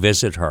York to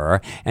visit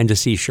her and to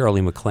see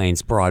Shirley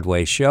MacLaine's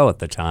Broadway show. show at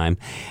the time,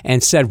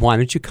 and said, "Why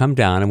don't you come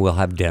down and we'll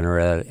have dinner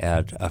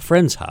at a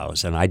friend's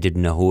house?" And I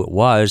didn't know who it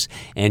was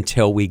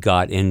until we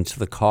got into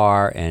the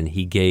car, and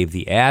he gave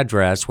the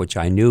address, which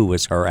I knew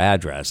was her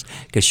address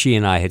because she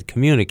and I had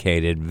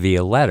communicated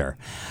via letter.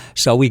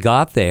 So we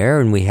got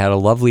there and we had a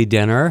lovely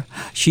dinner.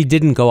 She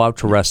didn't go out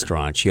to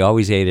restaurants. She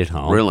always ate at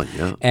home. Really?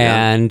 Yeah.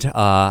 And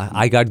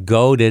I got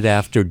goaded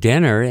after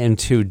dinner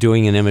into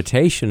doing an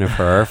imitation of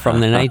her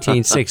from the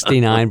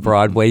 1969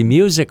 Broadway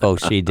musical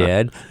she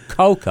did,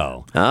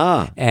 Coco.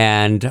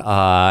 And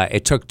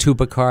it took 2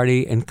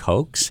 Bacardi and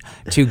Cokes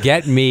to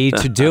get me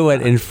to do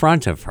it in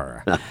front of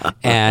her.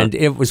 And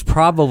it was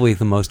probably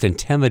the most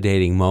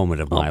intimidating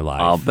moment of my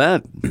life. I'll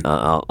bet.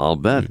 I'll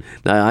bet.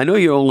 Now, I know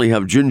you only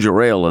have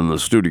ginger ale in the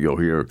studio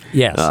here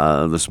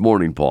this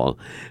morning, Paul.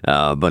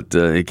 But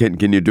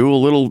can you do a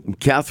little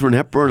Katharine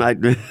Hepburn?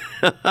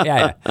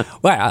 Yeah.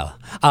 Well,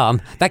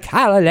 the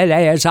calla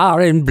lilies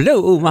are in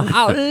bloom.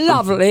 How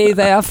lovely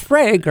their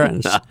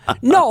fragrance.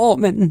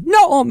 Norman,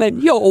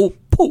 you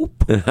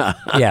poop.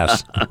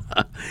 Yes.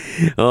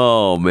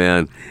 Oh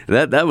man,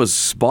 that was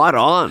spot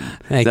on.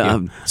 Thank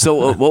you.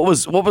 So what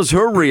was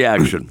her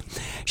reaction?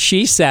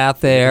 She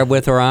sat there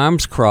with her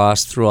arms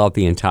crossed throughout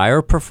the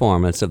entire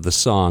performance of the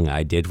song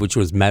I did, which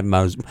was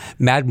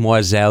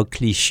Mademoiselle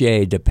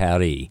Cliché de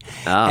Paris.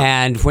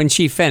 And when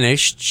she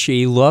finished,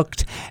 she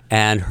looked,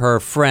 and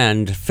her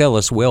friend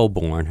Phyllis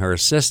Wilborn, her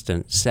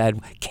assistant, said,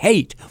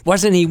 "Kate,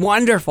 wasn't he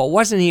wonderful?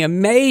 Wasn't he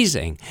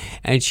amazing?"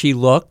 And she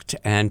looked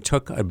and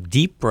took a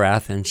deep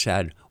breath and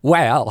said,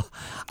 "Well,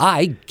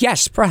 I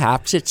guess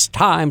perhaps it's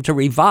time to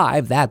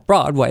revive that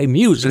Broadway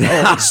musical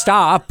and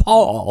star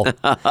Paul."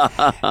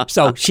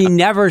 So she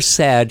never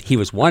said he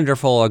was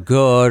wonderful or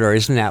good or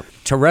isn't that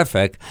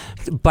terrific.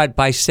 But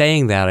by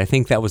saying that, I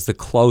think that was the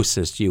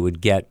closest you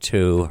would get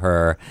to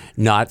her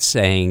not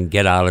saying,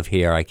 "Get out of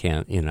here, I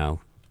can't,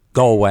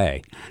 go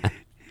away."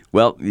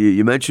 Well,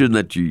 you mentioned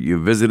that you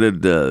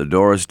visited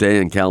Doris Day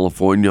in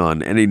California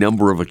on any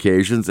number of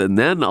occasions, and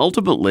then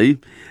ultimately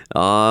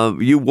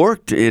you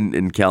worked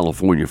in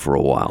California for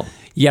a while.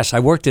 Yes, I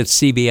worked at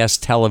CBS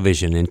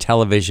Television in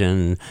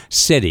Television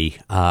City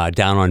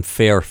down on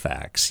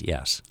Fairfax,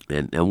 yes.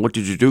 And what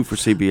did you do for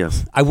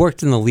CBS? I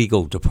worked in the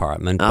legal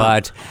department,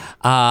 but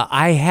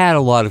I had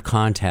a lot of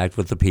contact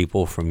with the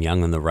people from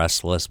Young and the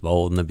Restless,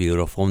 Bold and the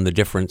Beautiful, and the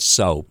different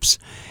soaps.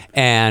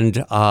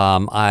 And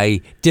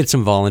I did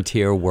some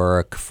volunteer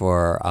work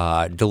for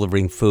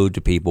delivering food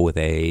to people with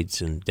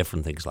AIDS and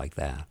different things like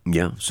that.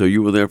 Yeah. So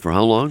you were there for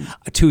how long?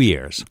 2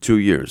 years. 2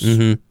 years.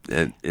 Mm-hmm.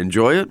 And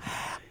enjoy it?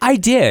 I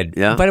did,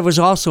 yeah. But it was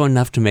also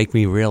enough to make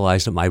me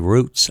realize that my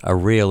roots are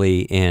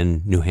really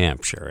in New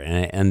Hampshire,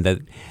 and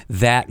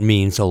that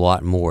means a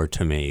lot more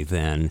to me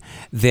than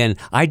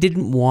I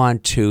didn't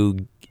want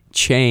to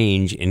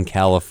change in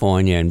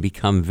California and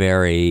become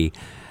very,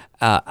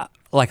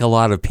 like a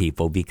lot of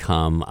people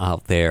become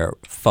out there,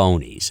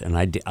 phonies. And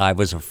I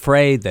was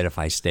afraid that if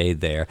I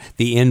stayed there,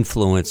 the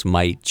influence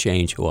might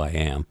change who I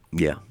am.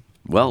 Yeah.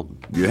 Well,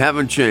 you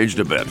haven't changed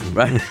a bit,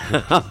 right?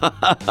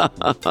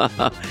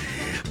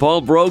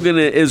 Paul Brogan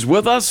is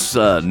with us,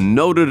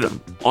 noted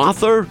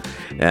author,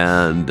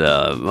 and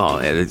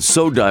it's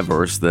so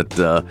diverse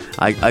that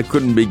I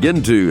couldn't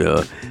begin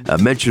to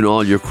mention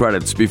all your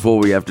credits before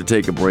we have to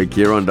take a break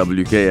here on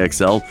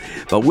WKXL.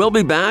 But we'll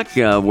be back.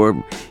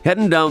 We're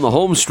heading down the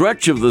home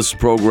stretch of this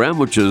program,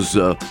 which has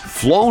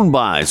flown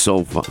by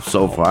so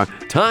far.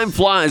 Time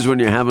flies when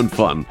you're having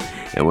fun.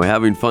 And we're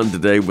having fun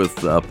today with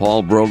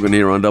Paul Brogan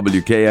here on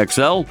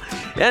WKXL,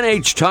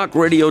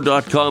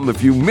 NHTalkRadio.com.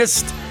 If you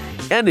missed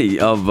any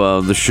of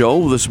the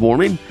show this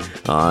morning,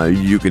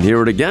 you can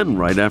hear it again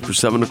right after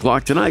 7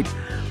 o'clock tonight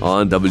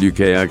on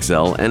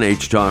WKXL,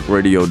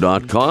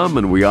 NHTalkRadio.com.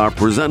 And we are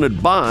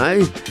presented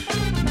by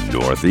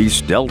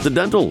Northeast Delta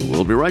Dental.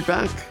 We'll be right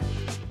back.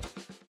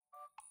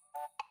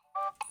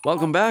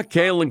 Welcome back.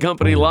 Kale &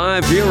 Company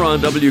live here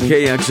on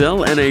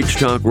WKXL,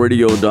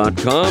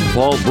 NHTalkRadio.com.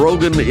 Paul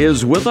Brogan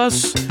is with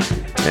us,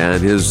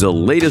 and his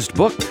latest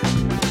book,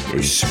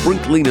 A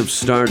Sprinkling of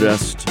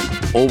Stardust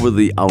Over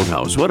the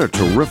Outhouse. What a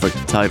terrific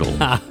title.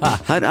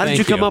 How did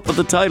you come up with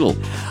the title?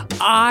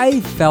 I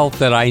felt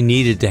that I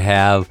needed to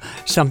have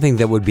something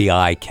that would be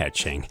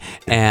eye-catching,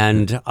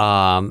 and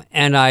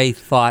I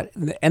thought,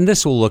 and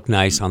this will look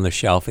nice on the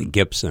shelf at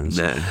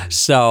Gibson's.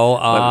 So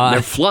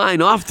they're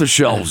flying off the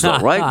shelves, though,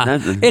 right?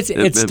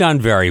 It's done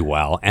very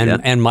well,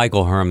 and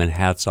Michael Herman,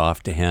 hats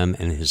off to him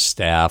and his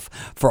staff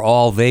for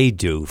all they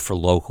do for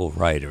local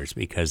writers,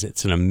 because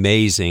it's an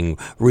amazing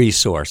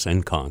resource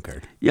in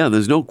Concord. Yeah,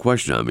 there's no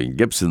question. I mean,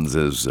 Gibson's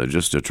is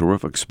just a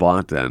terrific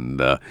spot,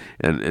 and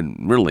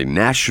really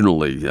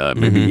nationally,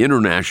 maybe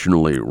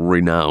internationally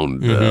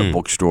renowned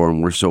bookstore,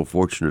 and we're so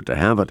fortunate to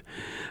have it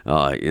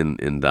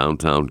in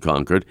downtown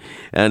Concord.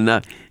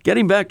 And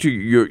getting back to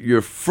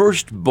your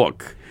first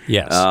book,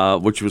 yes,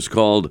 which was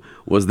called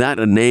 "Was That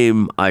a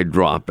Name I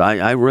Dropped?"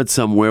 I read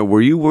somewhere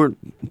where you weren't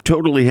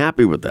totally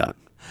happy with that.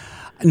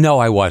 No,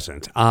 I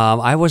wasn't.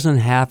 I wasn't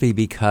happy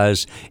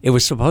because it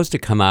was supposed to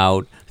come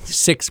out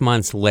 6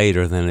 months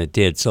later than it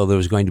did, so there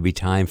was going to be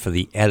time for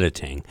the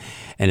editing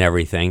and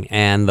everything.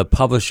 And the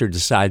publisher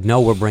decided,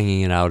 no, we're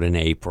bringing it out in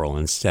April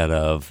instead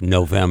of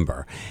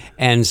November.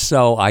 And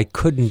so I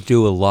couldn't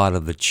do a lot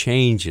of the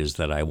changes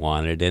that I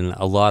wanted and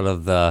a lot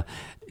of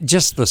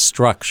just the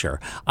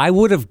structure. I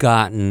would have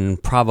gotten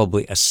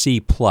probably a C+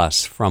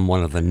 from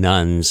one of the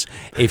nuns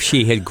if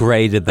she had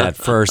graded that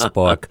first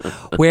book,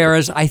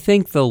 whereas I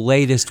think the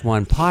latest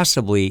one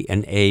possibly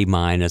an A-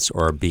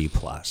 or a B+.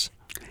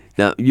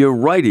 Now, your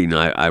writing,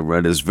 I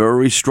read, is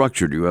very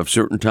structured. You have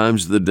certain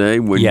times of the day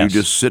when Yes.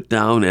 you just sit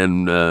down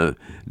and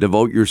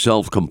devote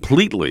yourself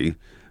completely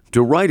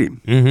to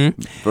writing.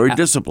 Very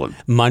disciplined.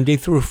 Monday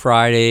through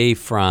Friday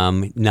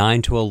from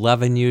 9 to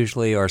 11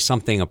 usually, or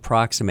something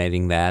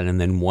approximating that,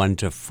 and then 1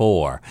 to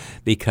 4,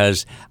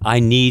 because I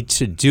need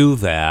to do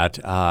that.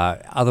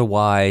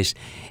 Otherwise,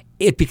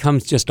 it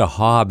becomes just a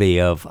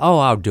hobby of,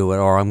 I'll do it,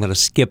 or I'm going to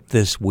skip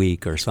this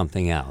week or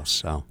something else.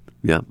 So.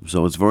 Yeah,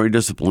 so it's very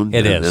disciplined.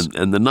 It is.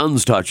 And the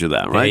nuns taught you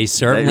that, right? They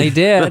certainly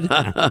did.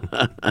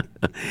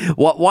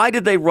 Why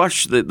did they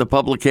rush the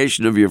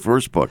publication of your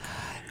first book?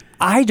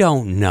 I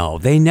don't know.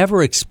 They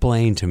never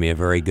explained to me a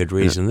very good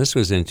reason. This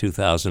was in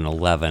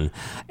 2011,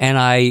 and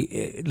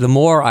the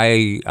more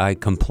I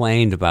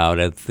complained about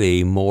it,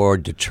 the more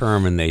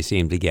determined they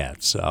seemed to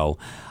get. So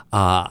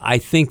I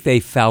think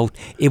they felt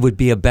it would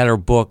be a better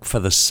book for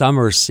the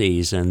summer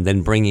season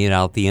than bringing it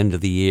out the end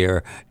of the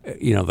year,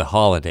 the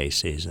holiday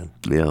season.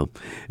 Yeah.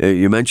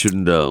 You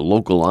mentioned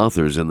local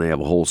authors, and they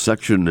have a whole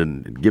section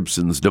in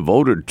Gibson's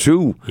devoted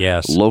to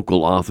Yes.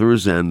 local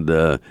authors,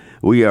 and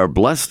we are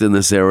blessed in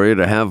this area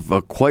to have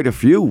quite a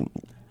few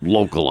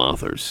local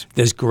authors.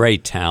 There's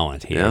great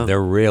talent here. Yeah.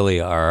 There really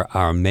are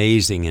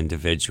amazing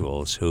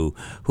individuals who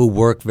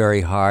work very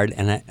hard,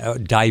 and a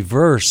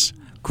diverse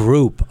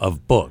group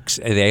of books.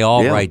 They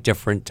all write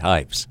different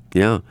types.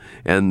 Yeah,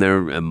 and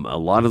there a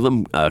lot of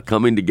them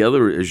coming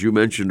together, as you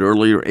mentioned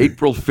earlier,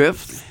 April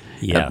 5th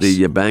at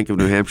the Bank of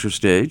New Hampshire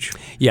stage.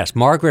 Yes,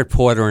 Margaret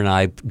Porter and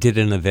I did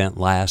an event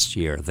last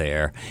year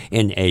there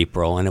in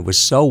April, and it was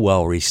so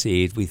well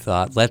received. We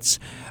thought, let's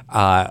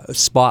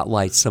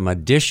spotlight some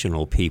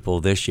additional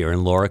people this year,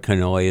 and Laura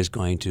Canoy is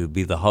going to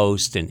be the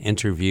host and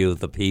interview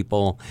the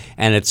people,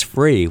 and it's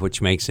free,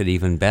 which makes it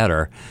even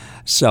better.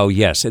 So,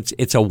 yes,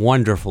 it's a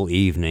wonderful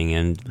evening,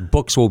 and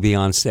books will be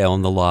on sale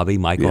in the lobby.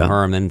 Michael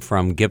Herman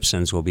from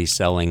Gibson's will be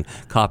selling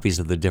copies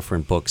of the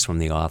different books from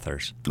the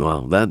authors.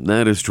 Wow,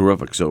 that is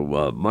terrific.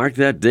 So mark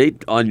that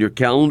date on your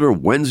calendar,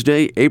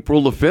 Wednesday,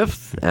 April the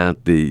 5th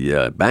at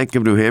the Bank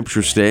of New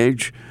Hampshire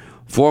stage,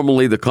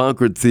 formerly the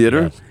Concord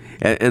Theater. Yes.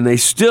 And they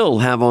still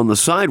have on the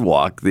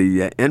sidewalk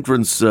the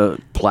entrance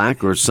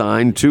plaque or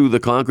sign to the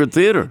Concord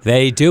Theater.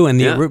 They do, and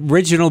the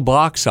original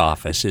box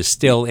office is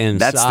still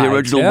inside. That's the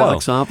original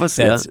box office?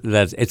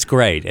 It's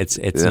great. It's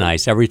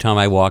nice. Every time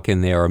I walk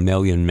in there, a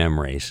million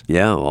memories.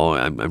 Yeah, well,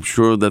 I'm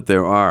sure that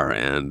there are,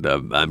 and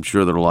I'm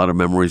sure there are a lot of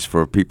memories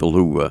for people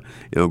who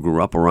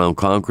grew up around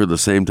Concord the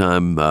same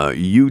time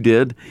you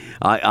did.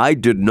 I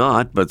did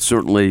not, but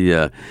certainly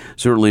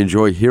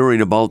enjoy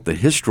hearing about the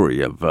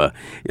history of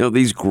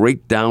these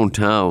great downtowns.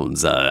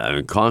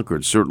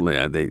 Concord,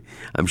 certainly,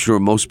 I'm sure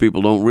most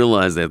people don't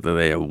realize that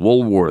they have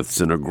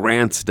Woolworths and a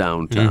Grant's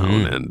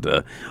downtown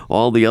and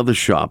all the other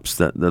shops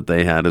that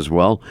they had as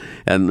well.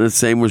 And the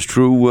same was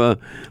true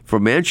for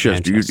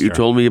Manchester. You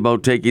told me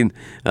about taking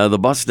the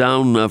bus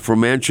down from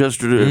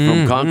Manchester,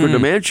 from Concord to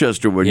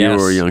Manchester when you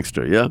were a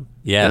youngster, yeah?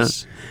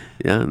 Yes.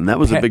 Yeah, and that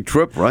was a big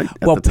trip, right?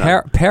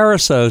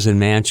 Parasos in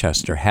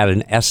Manchester had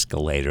an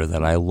escalator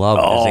that I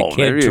loved as a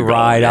kid to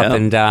ride up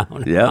and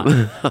down. Yeah.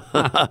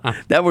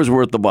 That was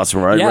worth the bus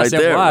ride right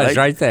there. Yes, it was,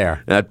 right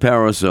there. At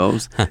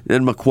Parasos.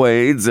 And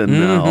McQuaid's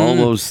and all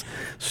those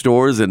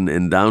stores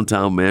in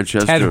downtown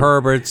Manchester. Ted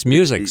Herbert's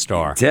music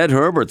store. Ted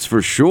Herbert's,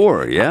 for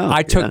sure, yeah.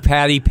 I took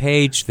Patty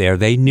Page there.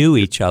 They knew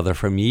each other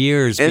from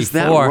years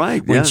before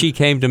when she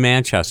came to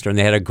Manchester, and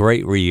they had a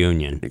great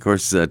reunion. Of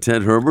course,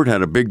 Ted Herbert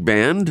had a big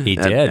band. He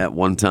did. At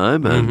one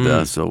time,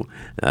 and so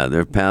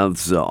their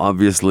paths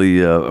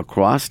obviously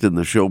crossed in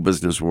the show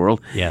business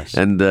world. Yes.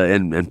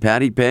 And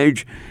Patty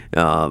Page,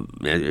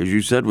 as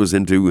you said, was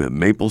into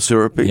maple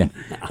syruping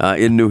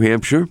in New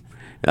Hampshire.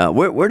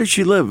 Where did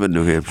she live in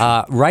New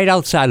Hampshire? Right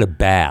outside of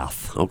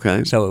Bath.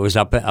 Okay. So it was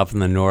up in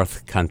the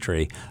North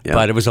Country,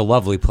 but it was a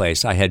lovely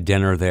place. I had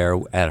dinner there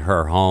at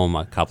her home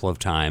a couple of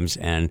times,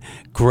 and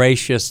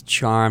gracious,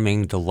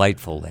 charming,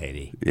 delightful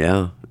lady.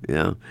 Yeah.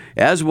 Yeah,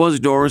 as was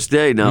Doris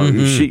Day. Now,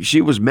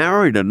 she was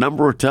married a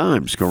number of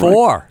times,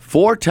 correct?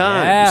 4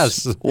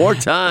 times. Yes. 4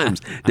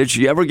 times. Did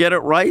she ever get it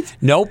right?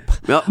 Nope.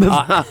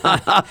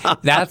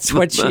 That's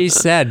what she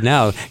said.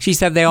 No. She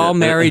said they all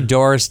married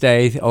Doris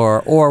Day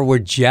or were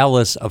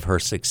jealous of her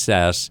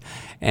success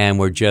and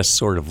were just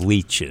sort of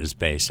leeches,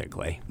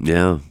 basically.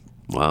 Yeah.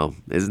 Wow,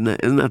 isn't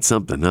that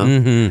something, huh?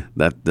 Mm-hmm.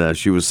 That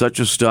she was such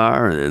a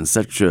star and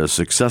such a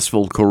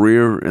successful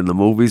career in the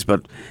movies,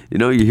 but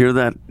you hear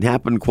that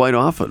happen quite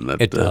often.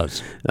 That, it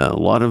does. A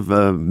lot of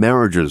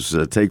marriages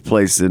take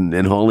place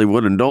in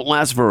Hollywood and don't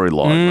last very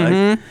long,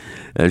 right?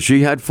 And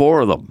she had 4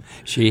 of them.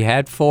 She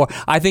had 4.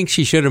 I think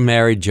she should have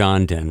married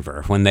John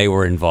Denver when they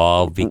were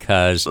involved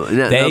because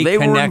they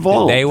were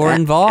involved. They were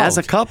involved as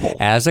a couple.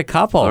 As a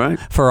couple, all right,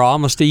 for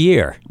almost a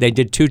year. They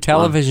did 2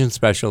 television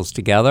specials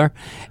together,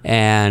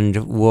 and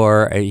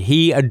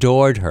he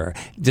adored her,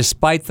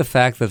 despite the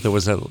fact that there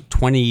was a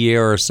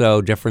 20-year or so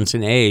difference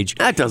in age.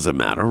 That doesn't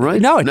matter, right?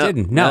 No, it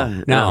didn't.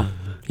 No.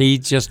 He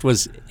just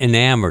was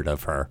enamored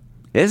of her.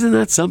 Isn't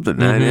that something?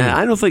 Mm-hmm.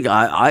 I don't think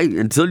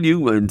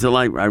until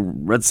I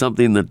read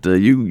something that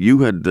you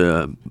had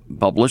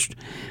published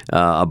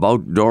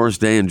about Doris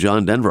Day and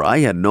John Denver.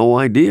 I had no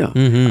idea.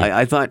 Mm-hmm.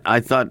 I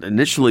thought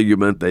initially you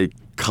meant they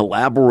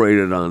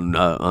collaborated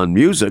on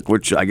music,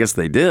 which I guess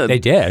they did. They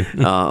did.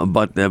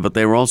 But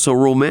they were also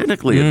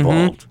romantically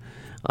involved.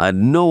 I had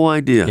no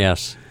idea.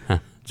 Yes.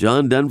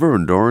 John Denver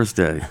and Doris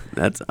Day.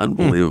 That's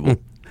unbelievable.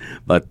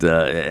 But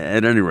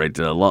at any rate,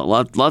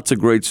 lots of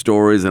great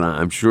stories, and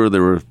I'm sure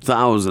there were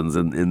thousands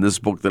in this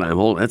book that I'm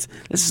holding. This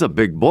is a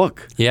big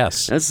book.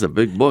 Yes. That's a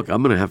big book.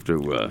 I'm going to have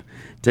to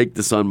take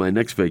this on my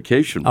next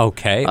vacation.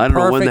 Okay. I don't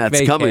know when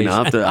that's coming.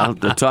 I'll have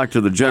to talk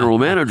to the general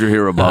manager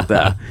here about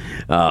that.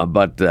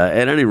 But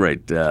at any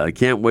rate, I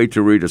can't wait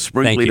to read A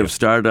Sprinkling of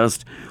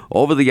Stardust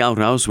over the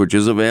Outhouse, which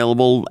is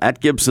available at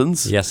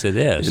Gibson's. Yes, it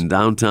is. In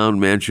downtown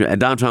Manchester,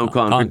 downtown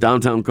Concord.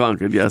 Downtown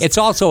Concord, yes. It's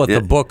also at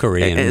the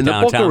Bookery in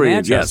downtown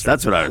Manchester. Yes,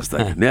 that's what I was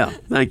thinking. Yeah,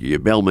 thank you. You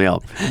bailed me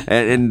out.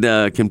 And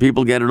can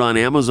people get it on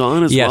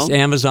Amazon as well? Yes,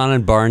 Amazon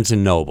and Barnes &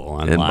 Noble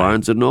online. And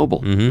Barnes &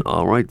 Noble. Mm-hmm.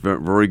 All right,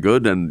 very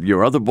good. And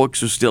your other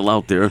books are still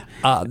out there.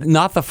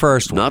 Not the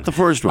first one. Not the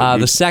first one.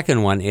 The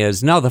second one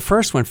is, the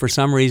first one for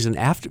some reason,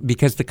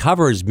 because the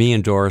cover is me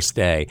and Doris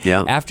Day.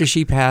 Yeah. After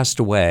she passed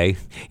away,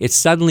 it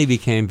suddenly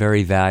became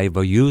very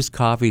valuable. Used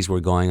copies were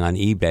going on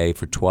eBay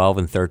for $1,200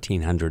 and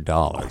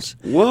 $1,300.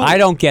 Whoa. I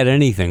don't get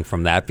anything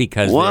from that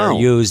because they're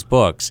used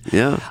books.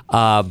 Yeah.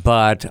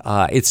 But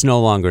it's no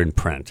longer in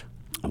print.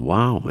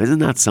 Wow, isn't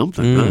that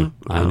something? Huh?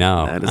 I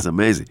know. That is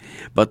amazing.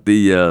 But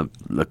the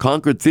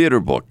Concord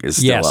Theater book is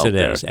still out there. Yes,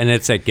 it is, and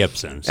it's at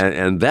Gibson's.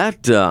 And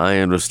that, I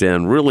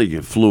understand,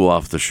 really flew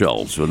off the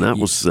shelves when that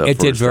was It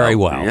did very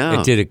well. Yeah.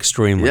 It did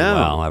extremely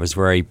well. I was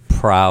very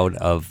proud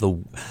of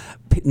the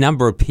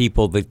number of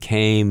people that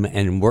came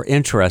and were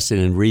interested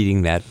in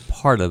reading that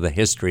part of the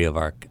history of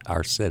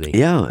our city.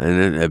 Yeah,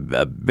 and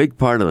a big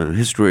part of the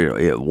history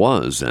it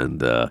was.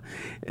 And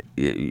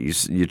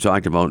you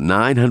talked about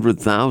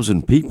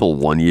 900,000 people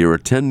one year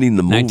attending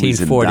the movies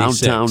in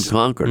downtown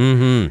Concord.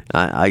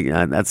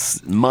 Mm-hmm.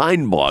 That's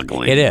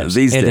mind-boggling. It is.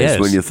 These days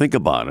when you think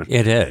about it.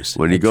 It is.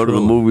 When you go to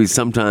the movies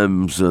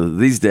sometimes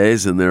these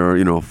days and there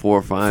are 4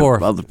 or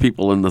 5 other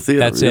people in the theater.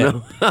 That's it.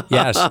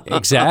 Yes,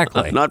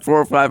 exactly. Not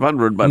 400 or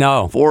 500, but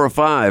 4 or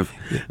 5,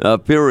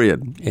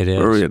 period. It is.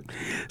 Period.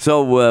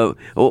 So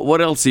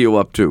what else are you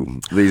up to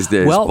these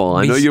days, Paul?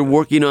 I know you're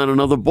working on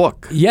another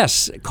book.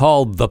 Yes,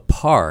 called The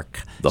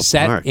Park.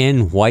 Set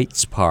in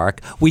White's Park.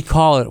 We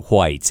call it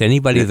White's.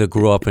 Anybody that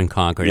grew up in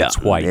Concord, it's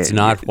White's,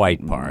 not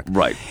White Park.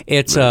 Right.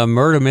 It's a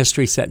murder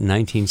mystery set in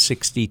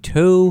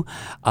 1962.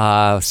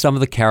 Some of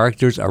the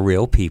characters are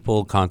real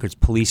people. Concord's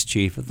police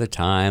chief at the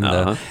time,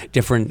 the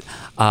different,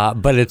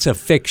 but it's a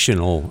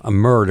fictional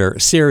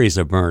series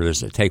of murders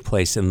that take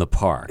place in the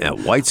park. Yeah,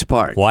 White's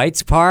Park.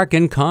 White's Park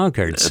in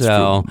Concord. That's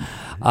true.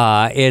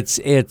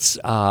 It's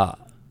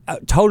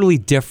totally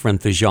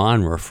different, the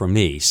genre for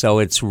me. So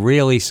it's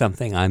really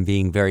something I'm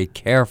being very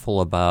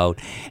careful about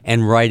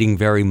and writing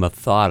very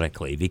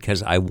methodically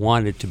because I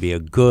want it to be a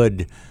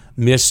good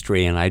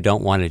mystery and I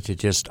don't want it to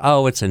just,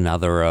 it's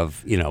another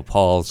of,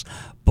 Paul's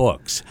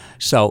books.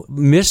 So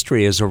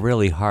mystery is a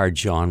really hard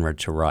genre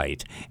to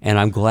write. And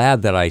I'm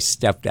glad that I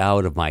stepped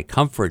out of my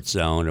comfort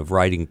zone of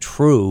writing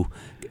true,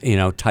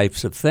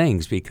 types of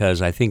things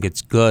because I think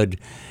it's good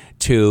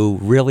to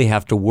really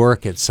have to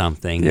work at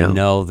something and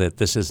know that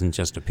this isn't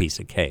just a piece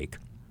of cake.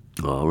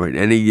 All right.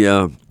 Any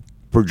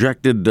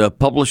projected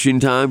publishing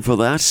time for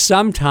that?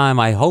 Sometime,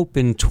 I hope,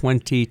 in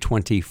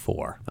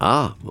 2024.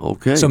 Ah,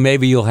 okay. So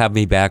maybe you'll have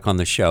me back on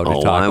the show to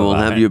talk about it. I will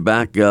have you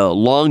back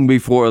long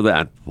before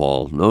that,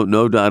 Paul.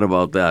 No doubt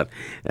about that.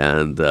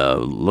 And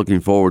looking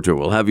forward to it.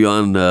 We'll have you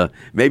on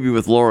maybe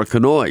with Laura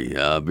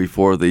Kanoy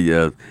before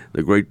the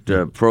great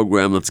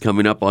program that's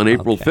coming up on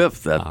April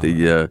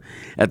 5th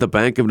at the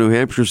Bank of New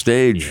Hampshire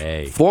stage,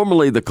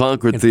 formerly the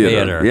Concord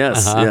Theater.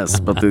 Yes, yes.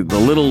 But the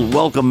little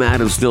welcome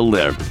mat is still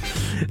there.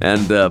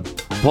 And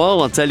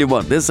Paul, I'll tell you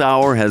what, this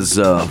hour has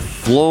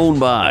flown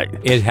by.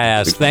 It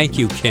has. Thank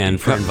you, Ken,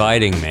 for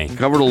inviting me.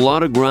 Covered a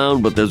lot of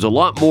ground, but there's a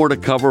lot more to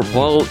cover.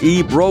 Paul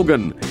E.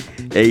 Brogan,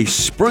 A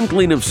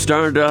Sprinkling of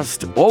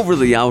Stardust over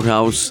the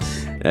Outhouse.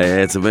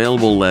 It's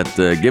available at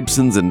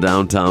Gibson's in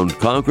downtown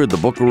Concord, the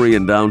Bookery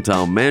in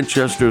downtown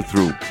Manchester,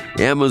 through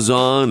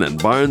Amazon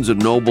and Barnes &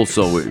 Noble.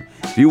 So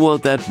if you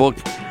want that book,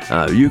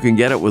 You can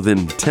get it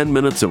within 10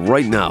 minutes of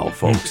right now,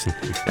 folks,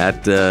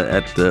 at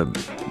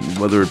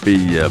whether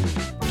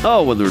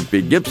it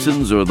be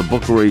Gibson's or the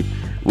Bookery.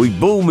 We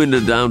boom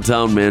into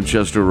downtown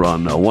Manchester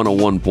on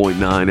 101.9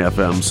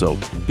 FM, so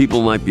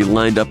people might be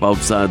lined up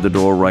outside the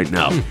door right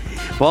now.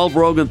 Paul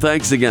Brogan,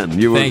 thanks again.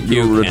 You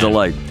were a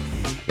delight.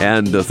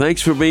 And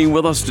thanks for being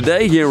with us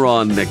today here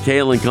on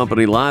Kale &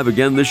 Company Live.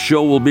 Again, this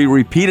show will be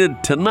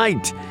repeated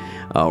tonight,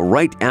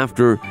 right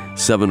after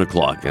 7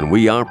 o'clock. And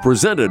we are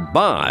presented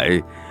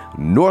by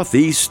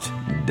Northeast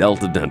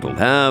Delta Dental.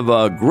 Have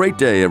a great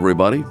day,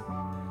 everybody.